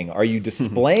permanent thing. Are you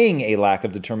displaying a lack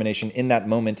of determination in that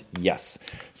moment? Yes.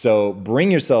 So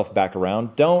bring yourself back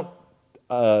around. Don't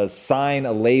sign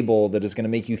a label that is going to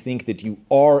make you think that you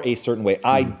are a certain way.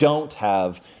 I don't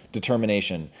have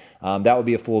determination. That would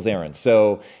be a fool's errand.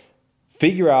 So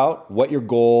figure out what your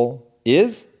goal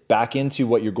is, back into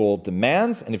what your goal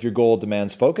demands. And if your goal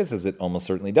demands focus, as it almost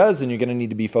certainly does, then you're going to need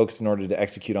to be focused in order to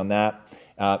execute on that.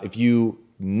 If you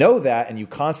know that and you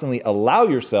constantly allow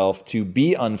yourself to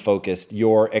be unfocused,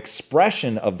 your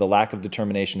expression of the lack of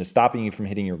determination is stopping you from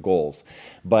hitting your goals.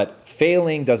 But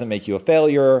failing doesn't make you a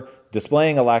failure.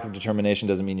 Displaying a lack of determination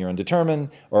doesn't mean you're undetermined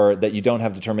or that you don't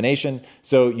have determination.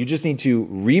 So you just need to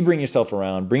bring yourself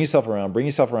around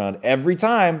every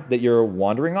time that you're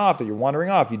wandering off,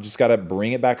 You just got to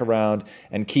bring it back around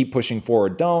and keep pushing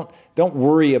forward. Don't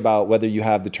worry about whether you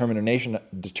have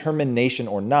determination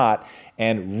or not,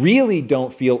 and really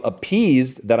don't feel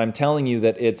appeased that I'm telling you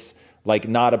that it's like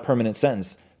not a permanent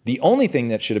sentence. The only thing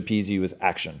that should appease you is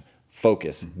action,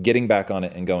 focus, getting back on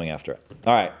it and going after it.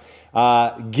 All right.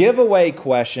 Giveaway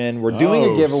question. We're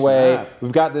doing a giveaway. Snap.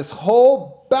 We've got this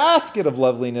whole basket of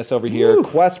loveliness over here. Woo.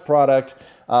 Quest product,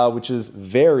 which is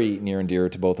very near and dear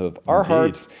to both of our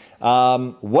hearts.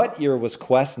 What year was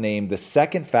Quest named the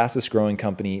second fastest growing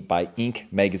company by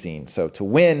Inc. magazine? So to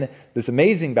win this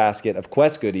amazing basket of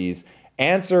Quest goodies,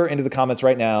 answer into the comments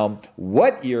right now.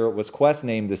 What year was Quest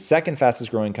named the second fastest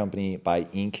growing company by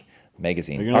Inc.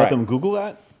 magazine? Are you going to let them Google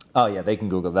that? Oh, yeah, they can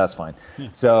Google it. That's fine. Yeah.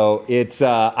 So it's,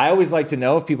 I always like to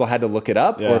know if people had to look it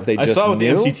up or if they just knew. I saw with the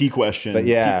MCT question. But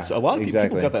yeah, a lot of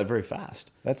people got that very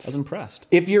fast. I was impressed.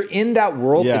 If you're in that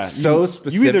world, it's so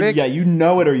specific. You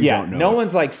know it or you don't know no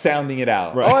one's like sounding it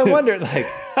out. Right. Oh, I wonder, like,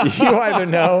 you either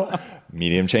know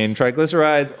medium chain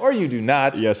triglycerides or you do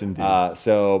not. Yes, indeed.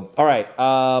 So, all right.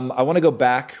 I want to go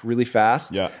back really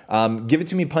fast. Yeah. Give it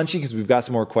to me punchy because we've got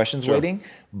some more questions waiting.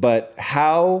 But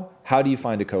how do you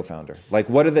find a co-founder? Like,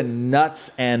 what are the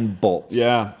nuts and bolts?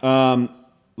 Yeah.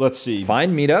 Let's see.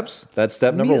 Find meetups. That's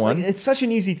step number one. Like, it's such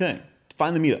an easy thing.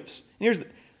 Find the meetups.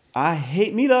 I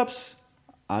hate meetups.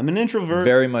 I'm an introvert.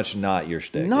 Very much not your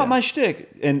shtick. Not my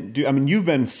shtick. And you've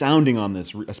been sounding on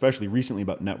this, especially recently,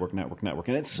 about network.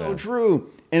 And it's so true.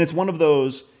 And it's one of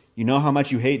those, you know how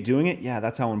much you hate doing it? Yeah,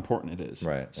 that's how important it is.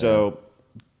 Right. So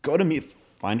go to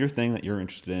find your thing that you're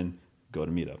interested in. Go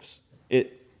to meetups.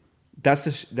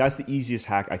 That's the easiest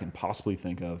hack I can possibly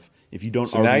think of. If you don't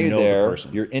So now already you're know there, the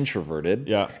person, you're introverted.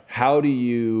 Yeah. How do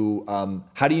you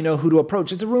know who to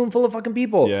approach? It's a room full of fucking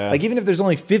people. Yeah. Like even if there's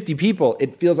only 50 people,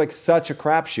 it feels like such a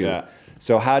crapshoot. Yeah.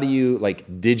 So how do you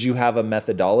did you have a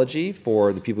methodology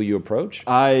for the people you approach?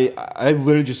 I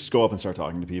literally just go up and start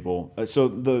talking to people. So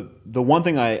the one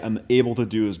thing I am able to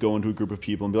do is go into a group of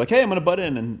people and be like, hey, I'm going to butt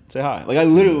in and say hi. Like I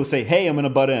literally will say, hey, I'm going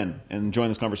to butt in and join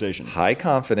this conversation. High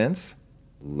confidence,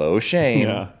 low shame,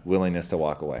 Yeah. willingness to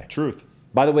walk away. Truth.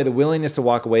 By the way, the willingness to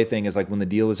walk away thing is like when the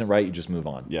deal isn't right, you just move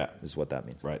on. Yeah. Is what that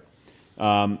means. Right.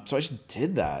 So I just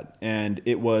did that. And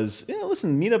it was,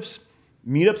 listen, meetups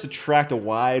attract a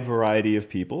wide variety of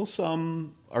people.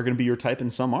 Some are going to be your type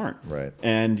and some aren't. Right.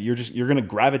 And you're going to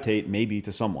gravitate maybe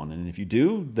to someone. And if you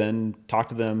do, then talk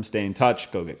to them, stay in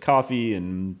touch, go get coffee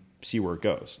and see where it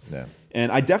goes. Yeah.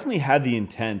 And I definitely had the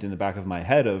intent in the back of my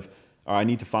head of, I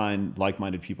need to find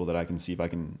like-minded people that I can see if I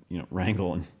can,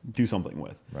 wrangle and do something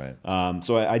with. Right.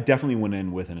 So I definitely went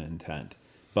in with an intent.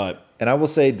 And I will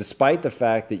say, despite the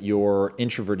fact that you're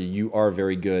introverted, you are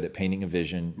very good at painting a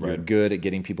vision. You're Right. good at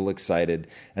getting people excited.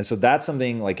 And so that's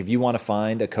something like if you want to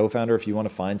find a co-founder, if you want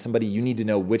to find somebody, you need to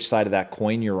know which side of that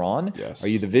coin you're on. Yes. Are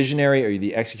you the visionary? Are you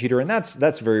the executor? And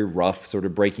that's very rough, sort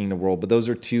of breaking the world. But those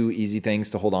are two easy things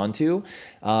to hold on to.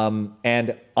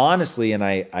 And honestly, and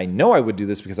I know I would do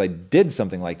this because I did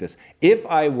something like this. If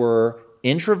I were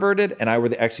introverted and I were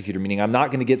the executor, meaning I'm not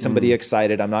going to get somebody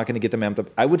excited, I'm not going to get them amped up,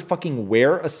 I would fucking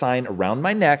wear a sign around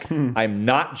my neck. I'm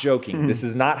not joking. This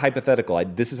is not hypothetical.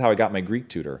 This is how I got my Greek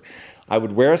tutor. I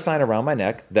would wear a sign around my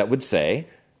neck that would say,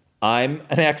 I'm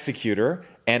an executor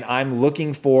and I'm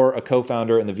looking for a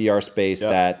co-founder in the VR space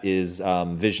that is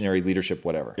visionary leadership,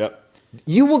 whatever. Yep.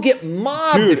 You will get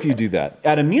mobbed if you do that.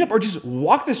 At a meetup or just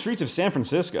walk the streets of San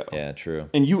Francisco. Yeah, true.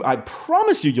 And I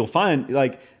promise you'll find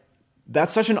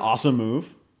that's such an awesome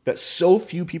move that so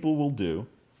few people will do.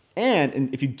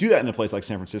 And if you do that in a place like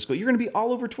San Francisco, you're going to be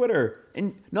all over Twitter.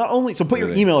 And not only, so put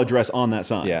your email address on that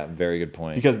sign. Yeah, very good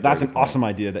point. Because that's an awesome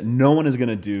idea that no one is going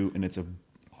to do, and it's an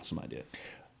awesome idea.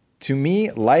 To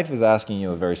me, life is asking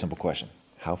you a very simple question.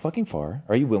 How fucking far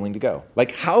are you willing to go?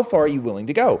 Like, how far are you willing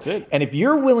to go? That's it. And if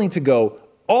you're willing to go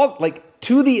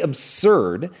to the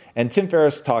absurd, and Tim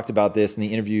Ferriss talked about this in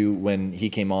the interview when he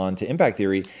came on to Impact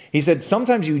Theory, he said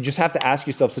sometimes you just have to ask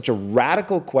yourself such a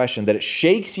radical question that it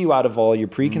shakes you out of all your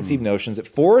preconceived notions. It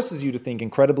forces you to think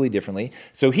incredibly differently.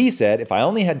 So he said, if I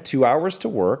only had 2 hours to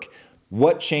work,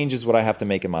 what changes would I have to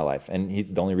make in my life? And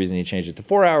the only reason he changed it to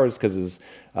 4 hours because his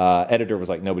editor was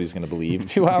like, nobody's going to believe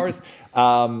 2 hours.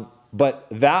 But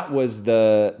that was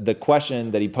the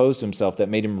question that he posed to himself that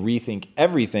made him rethink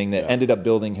everything that ended up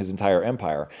building his entire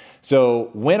empire. So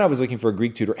when I was looking for a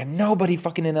Greek tutor, and nobody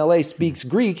fucking in LA speaks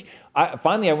Greek,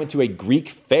 finally I went to a Greek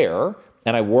fair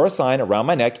and I wore a sign around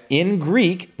my neck in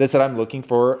Greek that said, I'm looking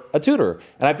for a tutor.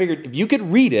 And I figured if you could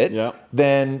read it,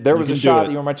 then there was a shot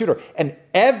that you were my tutor. And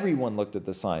everyone looked at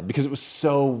the sign because it was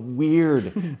so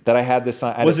weird that I had this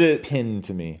sign. Was it pinned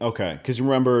to me? Okay. Because you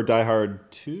remember Die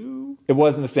Hard 2? It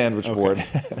wasn't a sandwich board.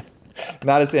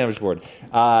 Not a sandwich board.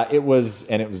 It was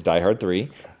Die Hard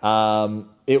 3.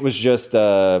 It was just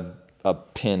a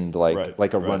pinned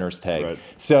like a runner's tag. Right.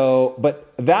 So,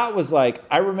 but that was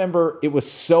I remember it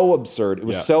was so absurd. It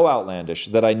was so outlandish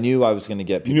that I knew I was going to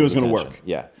get people's You knew it was going attention.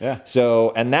 to work. Yeah.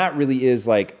 So, and that really is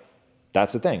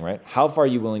that's the thing, right? How far are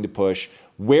you willing to push?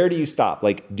 Where do you stop?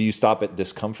 Do you stop at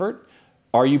discomfort?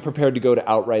 Are you prepared to go to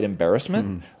outright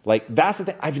embarrassment? That's the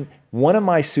thing. One of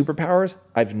my superpowers,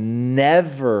 I've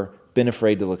never been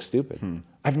afraid to look stupid.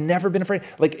 I've never been afraid.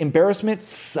 Embarrassment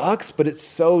sucks, but it's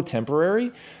so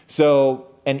temporary. So,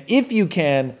 and if you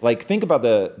can, think about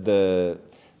the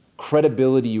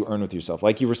credibility you earn with yourself.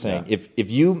 Like you were saying, if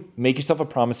you make yourself a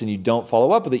promise and you don't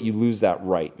follow up with it, you lose that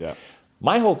right. Yeah.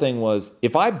 My whole thing was,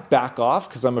 if I back off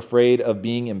because I'm afraid of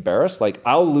being embarrassed,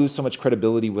 I'll lose so much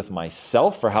credibility with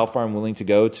myself for how far I'm willing to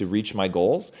go to reach my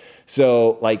goals.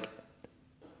 So,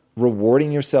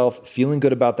 rewarding yourself, feeling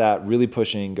good about that, really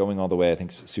pushing, going all the way, I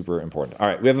think is super important. All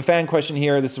right, we have a fan question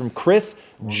here. This is from Chris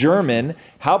German.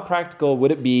 How practical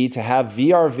would it be to have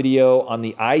VR video on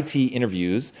the IT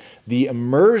interviews? The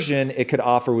immersion it could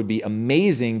offer would be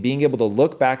amazing. Being able to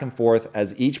look back and forth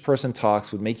as each person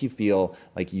talks would make you feel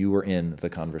like you were in the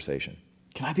conversation.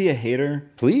 Can I be a hater?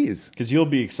 Please. Because you'll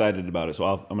be excited about it, so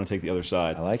I'm going to take the other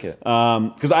side. I like it.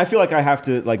 Because I feel like I have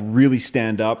to really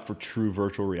stand up for true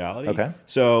virtual reality. Okay.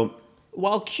 So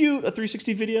while cute, a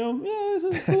 360 video, it's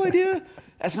a cool idea.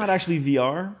 That's not actually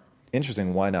VR.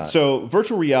 Interesting. Why not? So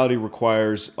virtual reality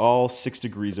requires all 6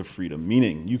 degrees of freedom,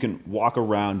 meaning you can walk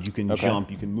around, you can jump,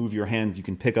 you can move your hand, you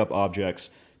can pick up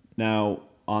objects. Now,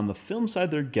 on the film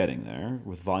side, they're getting there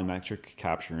with volumetric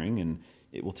capturing, and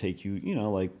it will take you,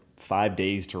 like 5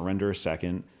 days to render a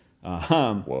second.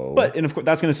 Whoa. But of course,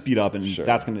 that's going to speed up, and Sure.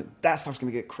 that stuff's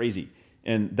going to get crazy.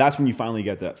 And that's when you finally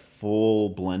get that full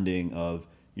blending of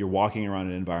you're walking around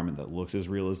an environment that looks as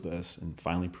real as this, and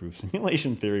finally proof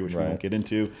simulation theory, which we won't get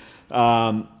into.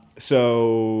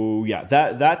 So yeah,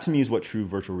 that to me is what true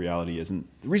virtual reality is. And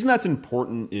the reason that's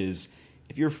important is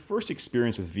if your first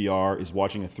experience with VR is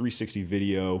watching a 360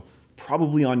 video,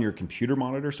 probably on your computer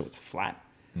monitor, so it's flat.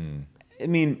 I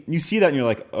mean, you see that and you're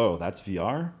like, oh, that's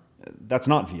VR? That's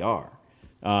not VR.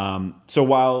 So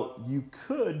while you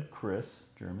could, Chris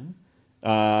German,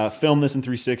 film this in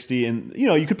 360, and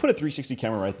you could put a 360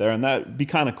 camera right there, and that'd be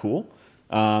kind of cool.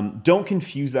 Don't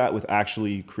confuse that with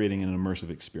actually creating an immersive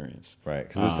experience. Right,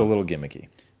 because it's a little gimmicky.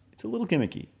 It's a little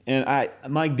gimmicky. And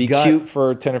my Be gut, cute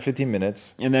for 10 or 15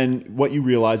 minutes. and then what you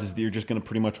realize is that you're just going to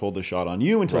pretty much hold the shot on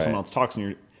you until Right. someone else talks,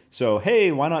 and so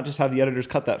hey, why not just have the editors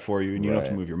cut that for you, and you don't have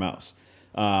to Right. move your mouse.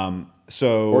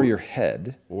 Or your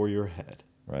head, Or your head.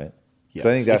 right? Yes. So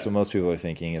I think that's what most people are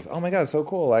thinking is, oh my God, it's so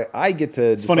cool. I get to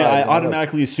It's funny. I decide-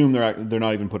 automatically assume they're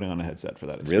not even putting on a headset for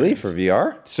that Really? experience. For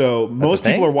VR? So most a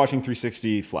thing? people are watching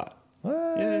 360 flat. What?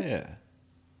 Yeah.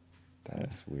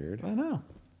 That's weird. I know.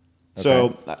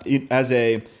 So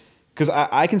because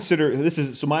I consider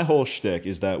so my whole shtick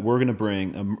is that we're going to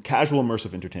bring a casual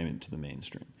immersive entertainment to the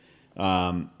mainstream.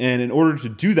 And in order to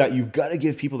do that, you've got to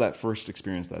give people that first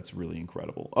experience that's really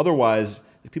incredible. Otherwise,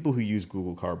 the people who use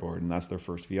Google Cardboard and that's their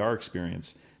first VR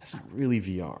experience, that's not really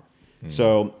VR.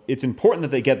 So it's important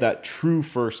that they get that true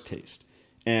first taste.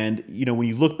 And when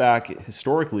you look back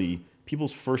historically,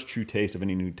 people's first true taste of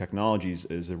any new technologies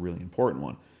is a really important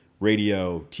one.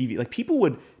 Radio, TV, like people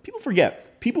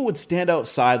forget. People would stand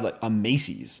outside like a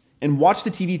Macy's and watch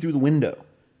the TV through the window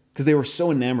because they were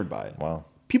so enamored by it. Wow.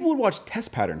 People would watch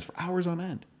test patterns for hours on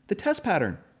end. The test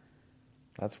pattern.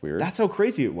 That's weird. That's how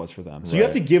crazy it was for them. So you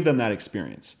have to give them that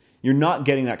experience. You're not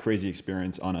getting that crazy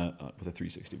experience with a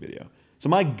 360 video. So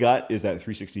my gut is that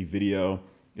 360 video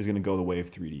is going to go the way of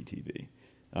 3D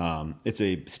TV. It's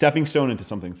a stepping stone into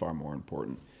something far more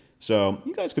important. So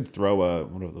you guys could throw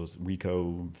one of those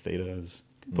Ricoh Thetas,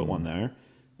 put one there.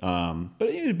 But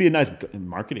it'd be a nice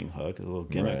marketing hook, a little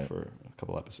gimmick Right. for a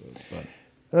couple episodes. But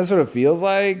That's what it feels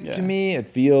like Yeah. to me. It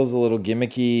feels a little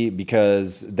gimmicky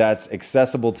because that's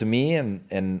accessible to me,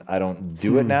 and I don't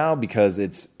do it now because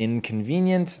it's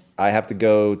inconvenient. I have to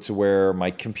go to where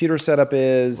my computer setup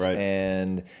is, Right.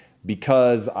 and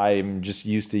because I'm just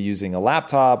used to using a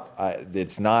laptop,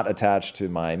 it's not attached to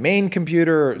my main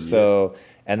computer. So,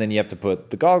 and then you have to put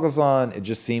the goggles on. It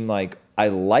just seemed like I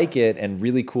like it, and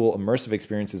really cool immersive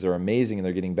experiences are amazing, and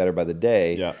they're getting better by the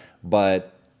day. Yeah.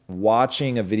 But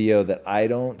watching a video that I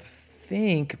don't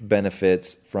think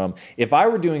benefits from, if I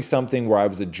were doing something where I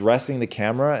was addressing the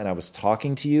camera and I was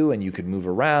talking to you and you could move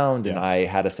around and Yes. I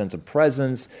had a sense of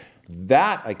presence,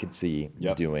 that I could see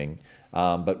Yep. doing.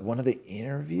 But one of the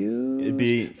interviews, It'd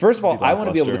be- first of all, it'd be I want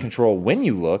to be able to lackluster. control when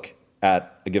you look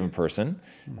at a given person.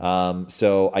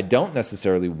 So I don't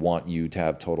necessarily want you to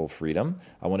have total freedom.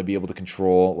 I want to be able to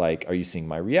control, like, are you seeing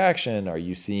my reaction? Are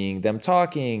you seeing them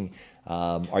talking?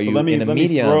 Are you But in a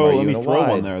medium? Are you let me in a throw wide?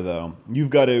 one there though. You're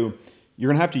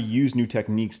going to have to use new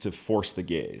techniques to force the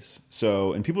gaze.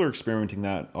 So, and people are experimenting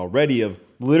that already of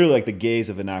literally like the gaze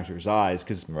of an actor's eyes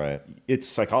because Right. it's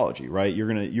psychology, right? You're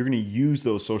gonna use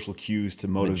those social cues to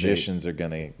motivate. Magicians are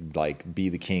gonna like be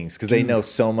the kings because they know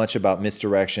so much about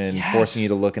misdirection, Yes. forcing you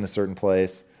to look in a certain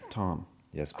place. Tom,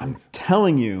 Yes, I'm please.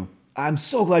 telling you, I'm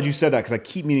so glad you said that because I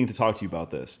keep meaning to talk to you about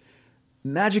this.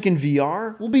 Magic in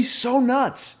VR will be so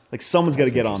nuts. Like someone's got to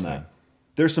That's get on interesting. that.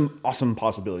 There's some awesome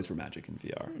possibilities for magic in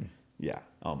VR. Yeah.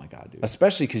 Oh my God, dude.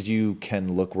 Especially because you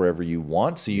can look wherever you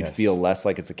want, so you'd Yes. feel less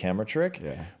like it's a camera trick,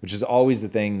 Yeah. which is always the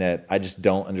thing that I just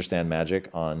don't understand magic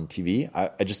on TV.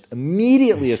 I just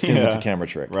immediately assume it's a Yeah. camera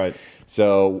trick. Right.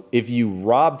 So if you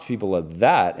robbed people of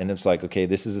that, and it's like, okay,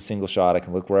 this is a single shot, I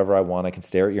can look wherever I want, I can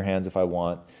stare at your hands if I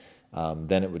want,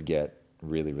 then it would get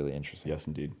really, really interesting. Yes,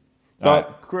 indeed.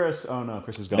 But- Chris, oh no,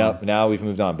 Chris is gone. No, now we've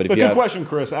moved on. But if But you good have, question,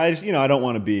 Chris. I just, I don't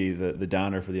want to be the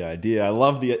downer for the idea. I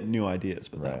love the new ideas,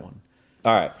 but that Right. one.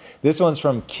 All right. This one's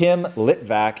from Kim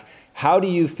Litvak. How do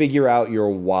you figure out your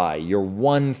why, your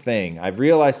one thing? I've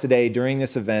realized today during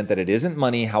this event that it isn't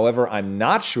money. However, I'm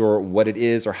not sure what it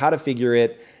is or how to figure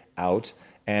it out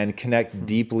and connect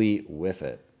deeply with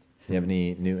it. Do you have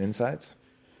any new insights?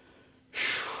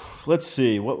 Let's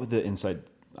see. What would the insight?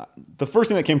 The first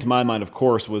thing that came to my mind, of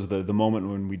course, was the moment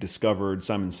when we discovered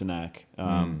Simon Sinek.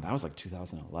 That was like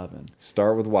 2011.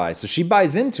 Start with why. So she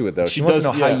buys into it, though. She, She wants to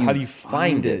does, know yeah, how how do you you find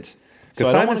find it. it? Because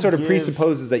So I don't Simon wanna sort of give-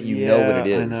 presupposes that you know what it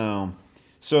is. I know.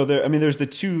 So there's the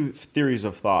two theories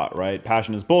of thought, right?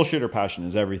 Passion is bullshit or passion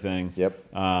is everything.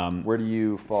 Yep. Where do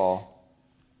you fall?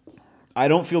 I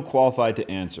don't feel qualified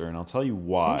to answer, and I'll tell you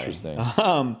why. Interesting.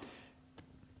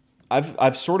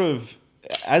 I've sort of,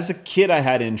 as a kid, I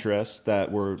had interests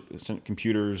that were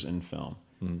computers and film.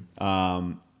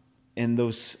 And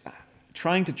those,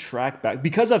 trying to track back,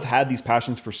 because I've had these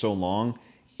passions for so long,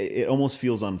 it almost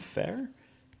feels unfair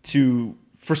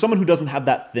for someone who doesn't have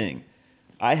that thing.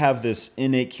 I have this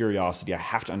innate curiosity. I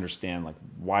have to understand, like,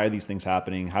 why are these things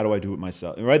happening? How do I do it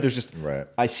myself? Right? There's just,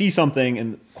 I see something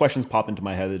and questions pop into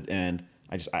my head, and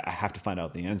I have to find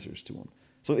out the answers to them.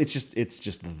 So it's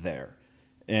just there.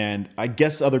 And I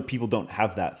guess other people don't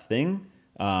have that thing.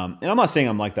 And I'm not saying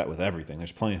I'm like that with everything.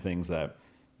 There's plenty of things that,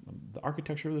 the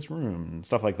architecture of this room and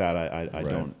stuff like that,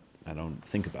 I don't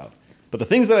think about. But the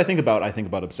things that I think about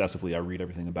obsessively. I read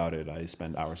everything about it. I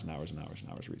spend hours and hours and hours and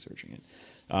hours researching it.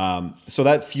 So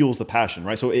that fuels the passion,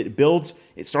 right? So it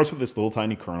starts with this little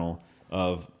tiny kernel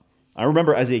of, I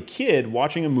remember as a kid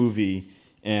watching a movie,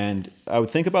 and I would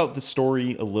think about the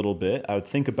story a little bit. I would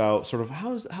think about sort of,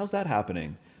 how's that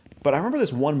happening? But I remember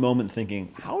this one moment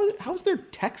thinking, how is there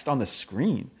text on the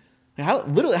screen? How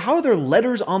are there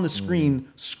letters on the screen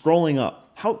scrolling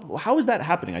up? How is that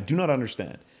happening? I do not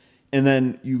understand. And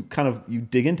then you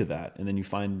dig into that, and then you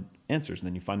find answers, and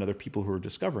then you find other people who are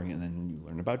discovering it, and then you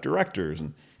learn about directors,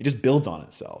 and it just builds on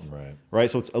itself. Right?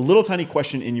 So it's a little tiny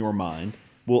question in your mind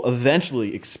will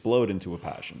eventually explode into a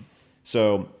passion.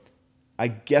 So I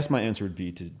guess my answer would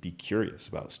be to be curious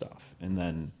about stuff,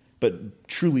 but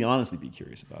truly honestly be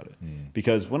curious about it.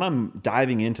 Because when I'm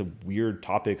diving into weird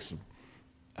topics,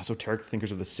 esoteric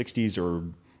thinkers of the 60s or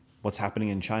what's happening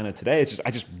in China today,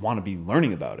 I just want to be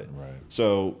learning about it. Right.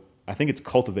 So I think it's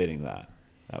cultivating that.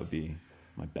 That would be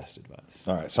my best advice.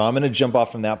 All right, so I'm going to jump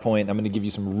off from that point. I'm going to give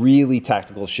you some really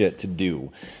tactical shit to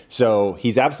do. So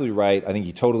he's absolutely right. I think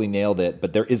he totally nailed it,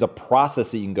 but there is a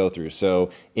process that you can go through. So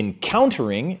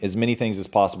encountering as many things as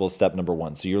possible is step number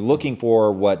one. So you're looking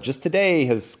for what just today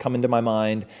has come into my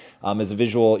mind as a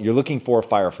visual. You're looking for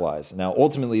fireflies. Now,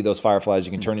 ultimately, those fireflies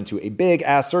you can turn into a big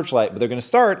ass searchlight, but they're going to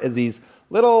start as these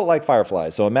little like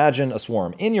fireflies. So imagine a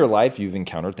swarm. In your life, you've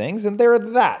encountered things, and they're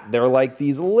like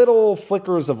these little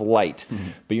flickers of light,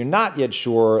 but you're not yet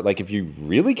sure like if you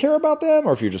really care about them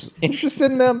or if you're just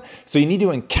interested in them. So you need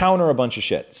to encounter a bunch of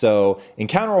shit. So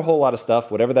encounter a whole lot of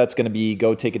stuff, whatever that's going to be.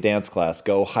 Go take a dance class,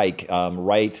 go hike,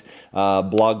 write a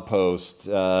blog post,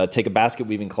 take a basket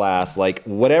weaving class, like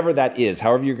whatever that is,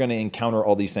 however you're going to encounter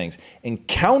all these things.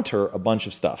 Encounter a bunch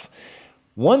of stuff.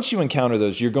 Once you encounter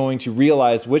those, you're going to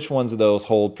realize which ones of those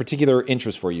hold particular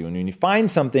interest for you. And when you find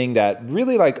something that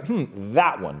really like,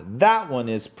 that one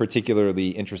is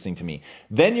particularly interesting to me,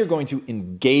 then you're going to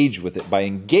engage with it. By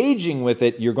engaging with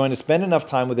it, you're going to spend enough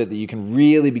time with it that you can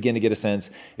really begin to get a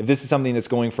sense if this is something that's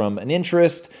going from an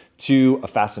interest to a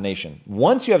fascination.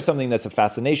 Once you have something that's a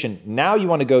fascination, now you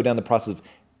want to go down the process of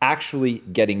actually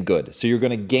getting good. So you're going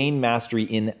to gain mastery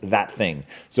in that thing.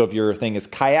 So if your thing is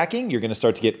kayaking, you're going to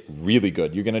start to get really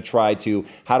good. You're going to try to,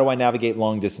 how do I navigate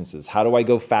long distances? How do I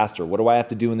go faster? What do I have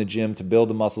to do in the gym to build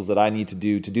the muscles that I need to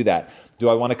do that? Do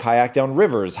I want to kayak down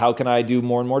rivers? How can I do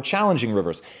more and more challenging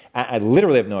rivers? I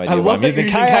literally have no idea why I'm using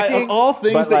kayaking. Of all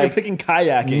things that you're picking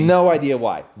kayaking. No idea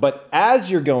why. But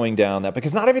as you're going down that,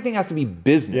 because not everything has to be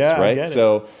business, right? I get it.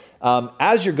 So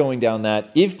as you're going down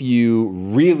that, if you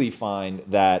really find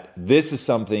that this is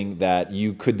something that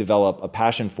you could develop a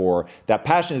passion for, that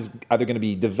passion is either going to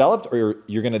be developed or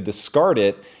you're going to discard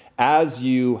it as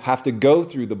you have to go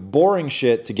through the boring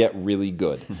shit to get really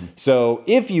good. So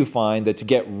if you find that to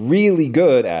get really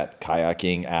good at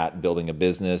kayaking, at building a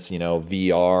business,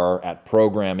 VR, at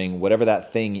programming, whatever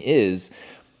that thing is,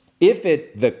 if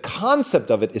the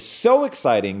concept of it is so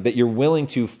exciting that you're willing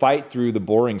to fight through the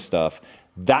boring stuff,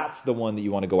 that's the one that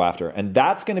you want to go after. And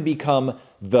that's going to become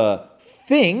the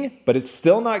thing, but it's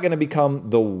still not going to become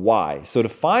the why. So to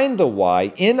find the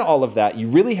why in all of that, you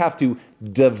really have to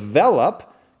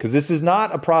develop, because this is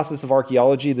not a process of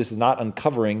archaeology. This is not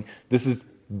uncovering. This is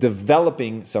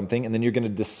developing something. And then you're going to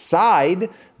decide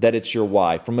that it's your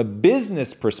why. From a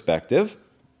business perspective,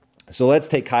 so let's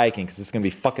take kayaking, because it's going to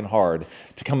be fucking hard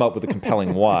to come up with a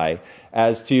compelling why.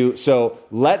 So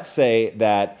let's say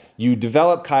that you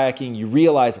develop kayaking, you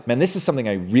realize, man, this is something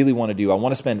I really want to do. I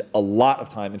want to spend a lot of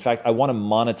time. In fact, I want to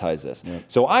monetize this. Yeah.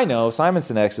 So I know Simon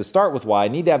Sinek says start with why. I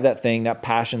need to have that thing, that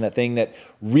passion, that thing that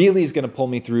really is going to pull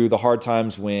me through the hard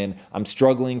times when I'm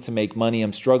struggling to make money,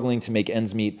 I'm struggling to make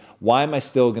ends meet. Why am I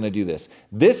still going to do this?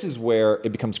 This is where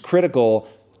it becomes critical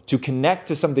to connect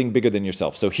to something bigger than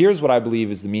yourself. So here's what I believe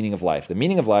is the meaning of life. The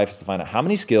meaning of life is to find out how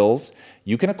many skills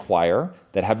you can acquire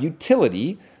that have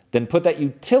utility, then put that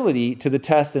utility to the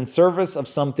test in service of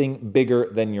something bigger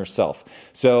than yourself.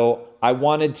 So I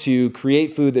wanted to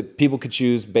create food that people could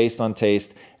choose based on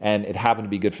taste, and it happened to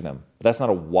be good for them. But that's not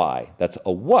a why. That's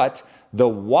a what. The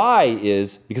why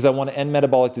is because I want to end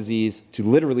metabolic disease, to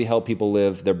literally help people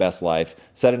live their best life.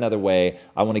 Said another way,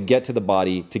 I want to get to the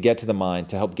body, to get to the mind,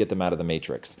 to help get them out of the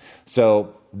matrix.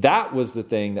 So that was the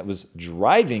thing that was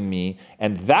driving me,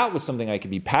 and that was something I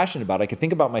could be passionate about. I could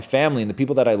think about my family and the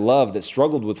people that I love that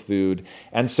struggled with food.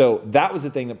 And so that was the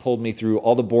thing that pulled me through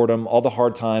all the boredom, all the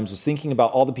hard times, was thinking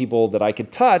about all the people that I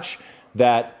could touch,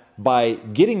 that by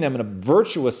getting them in a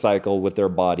virtuous cycle with their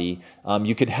body,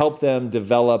 you could help them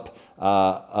develop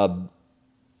a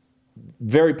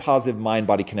very positive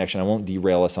mind-body connection. I won't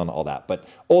derail us on all that, but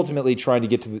ultimately trying to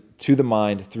get to the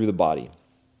mind through the body.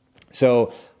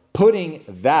 So putting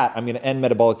that, I'm going to end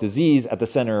metabolic disease at the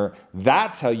center,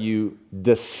 that's how you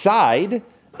decide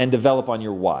and develop on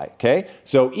your why, okay?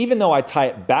 So even though I tie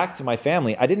it back to my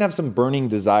family, I didn't have some burning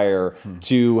desire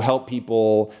to help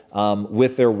people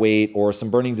with their weight, or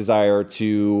some burning desire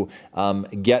to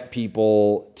get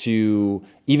people to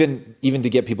even to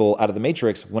get people out of the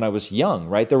matrix when I was young,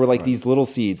 right? There were like these little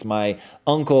seeds. My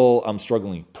uncle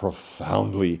struggling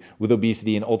profoundly with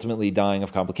obesity and ultimately dying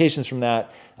of complications from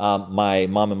that. My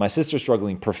mom and my sister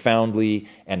struggling profoundly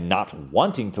and not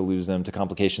wanting to lose them to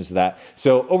complications of that.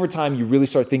 So over time, you really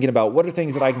start thinking about what are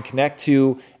things that I can connect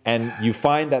to, and you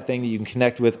find that thing that you can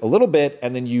connect with a little bit,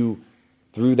 and then you,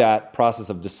 through that process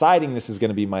of deciding this is going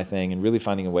to be my thing and really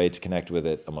finding a way to connect with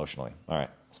it emotionally. All right.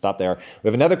 Stop there. We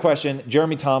have another question.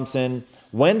 Jeremy Thompson,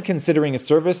 when considering a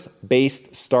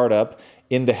service-based startup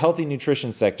in the healthy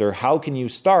nutrition sector, how can you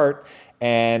start,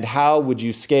 and how would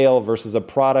you scale versus a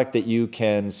product that you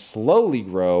can slowly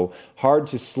grow? Hard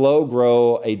to slow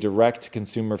grow a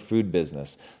direct-to-consumer food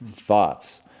business.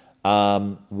 Thoughts?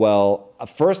 Well,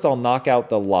 first I'll knock out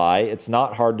the lie. It's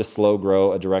not hard to slow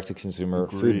grow a direct-to-consumer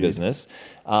food business.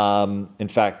 In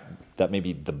fact, that may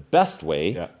be the best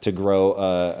way to grow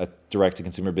a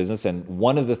direct-to-consumer business. And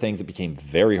one of the things that became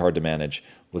very hard to manage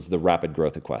was the rapid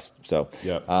growth of Quest. So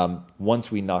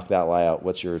once we knock that lie out,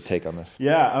 what's your take on this?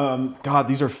 Yeah, God,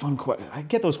 these are fun questions. I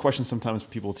get those questions sometimes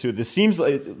from people too. This seems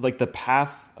like the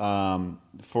path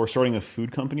for starting a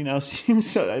food company now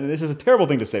seems, this is a terrible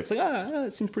thing to say. It's like,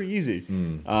 it seems pretty easy.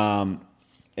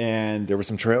 And there were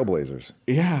some trailblazers.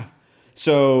 Yeah.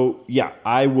 So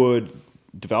I would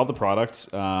develop the product.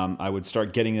 I would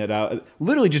start getting it out.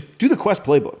 Literally just do the Quest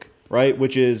playbook, right?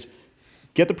 Which is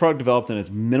get the product developed in its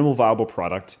minimal viable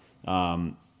product,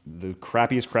 the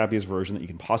crappiest version that you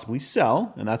can possibly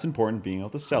sell. And that's important, being able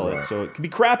to sell it. So it can be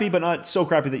crappy, but not so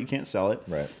crappy that you can't sell it.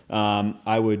 Right.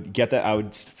 I would get that. I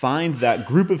would find that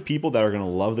group of people that are going to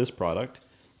love this product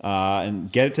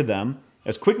and get it to them.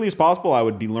 As quickly as possible, I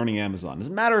would be learning Amazon. As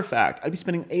a matter of fact, I'd be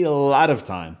spending a lot of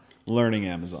time learning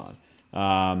Amazon.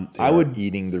 I would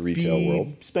eating the retail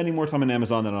world, spending more time on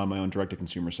Amazon than on my own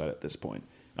direct-to-consumer site at this point,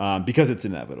 because it's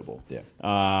inevitable.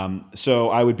 So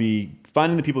I would be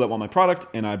finding the people that want my product,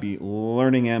 and I'd be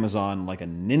learning Amazon like a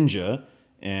ninja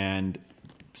and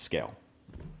scale.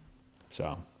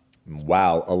 So,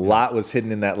 wow, a lot was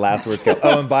hidden in that last word, scale.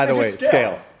 Oh, and by the way,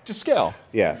 scale. Just scale.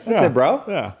 Yeah, that's it, bro.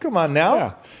 Yeah, come on now.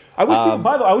 Yeah. I wish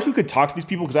by the way, I wish we could talk to these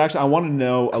people, because actually I want to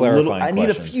know a little. I need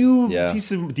a few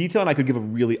pieces of detail, and I could give a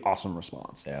really awesome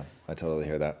response. Yeah, I totally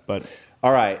hear that. But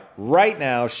all right, right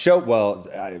now, I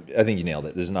think you nailed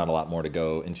it. There's not a lot more to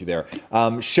go into there.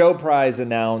 Show prize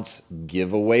announce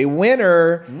giveaway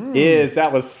winner is,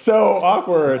 that was so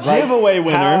awkward. Giveaway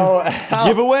winner.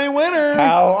 Giveaway winner.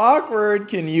 How awkward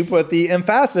can you put the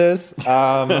emphasis?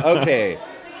 Okay.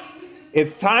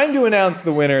 It's time to announce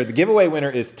the winner. The giveaway winner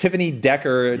is Tiffany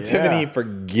Decker. Yeah. Tiffany,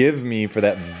 forgive me for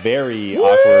that very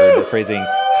awkward phrasing.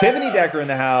 Tiffany Decker in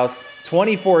the house.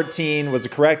 2014 was the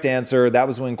correct answer. That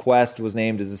was when Quest was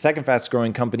named as the second fastest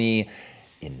growing company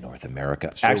in North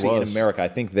America. Actually, in America. I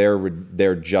think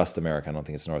they're just America. I don't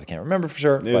think it's North. I can't remember for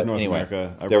sure. It is North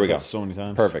America. There we go. So many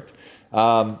times. Perfect.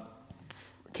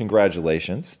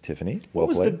 Congratulations, Tiffany. What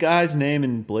was the guy's name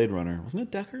in Blade Runner? Wasn't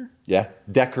it Decker? Yeah,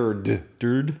 Deckard.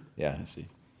 Yeah, I see.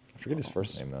 I forget his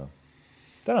first name though.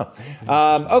 Don't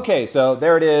know. Okay, so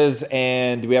there it is.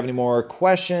 And do we have any more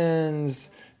questions?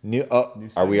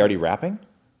 Are we already wrapping?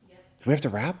 Yep. Do we have to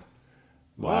wrap?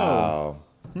 Wow.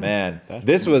 Man,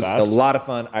 this was a lot of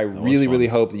fun. I really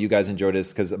hope that you guys enjoyed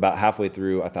this, because about halfway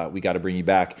through, I thought we got to bring you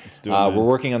back. Let's do it, we're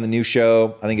working on the new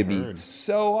show. I think it'd be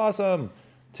so awesome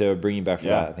to bring you back for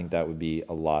that. I think that would be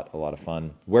a lot of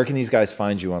fun. Where can these guys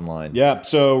find you online? Yeah,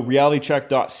 so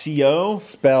realitycheck.co.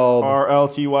 Spelled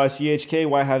RLTYCHK.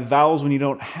 Why have vowels when you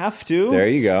don't have to? There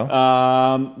you go.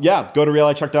 Go to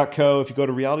realitycheck.co. If you go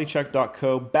to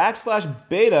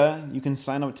realitycheck.co/beta, you can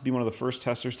sign up to be one of the first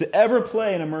testers to ever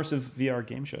play an immersive VR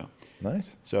game show.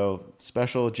 Nice. So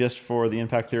special just for the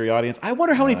Impact Theory audience. I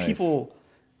wonder how many people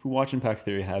who watch Impact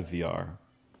Theory have VR.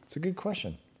 It's a good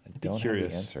question. I don't have the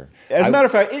answer. As a matter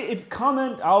of fact, if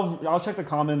comment, I'll check the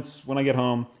comments when I get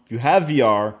home. If you have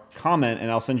VR, comment,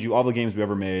 and I'll send you all the games we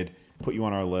ever made, put you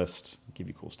on our list, give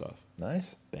you cool stuff.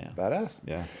 Nice. Bam. Badass.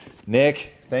 Yeah.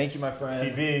 Nick, thank you, my friend.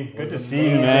 TB, good to see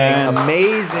you, man.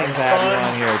 Amazing to have you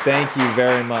on here. Thank you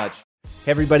very much. Hey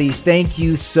everybody, thank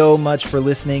you so much for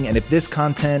listening. And if this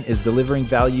content is delivering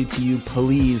value to you,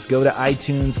 please go to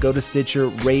iTunes, go to Stitcher,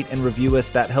 rate and review us.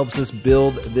 That helps us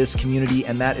build this community,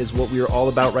 and that is what we are all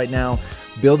about right now.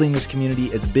 Building this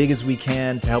community as big as we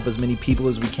can to help as many people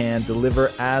as we can,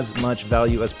 deliver as much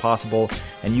value as possible.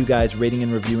 And you guys rating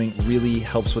and reviewing really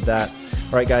helps with that.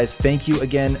 All right, guys, thank you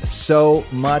again so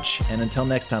much. And until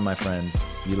next time, my friends,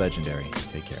 be legendary.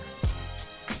 Take care.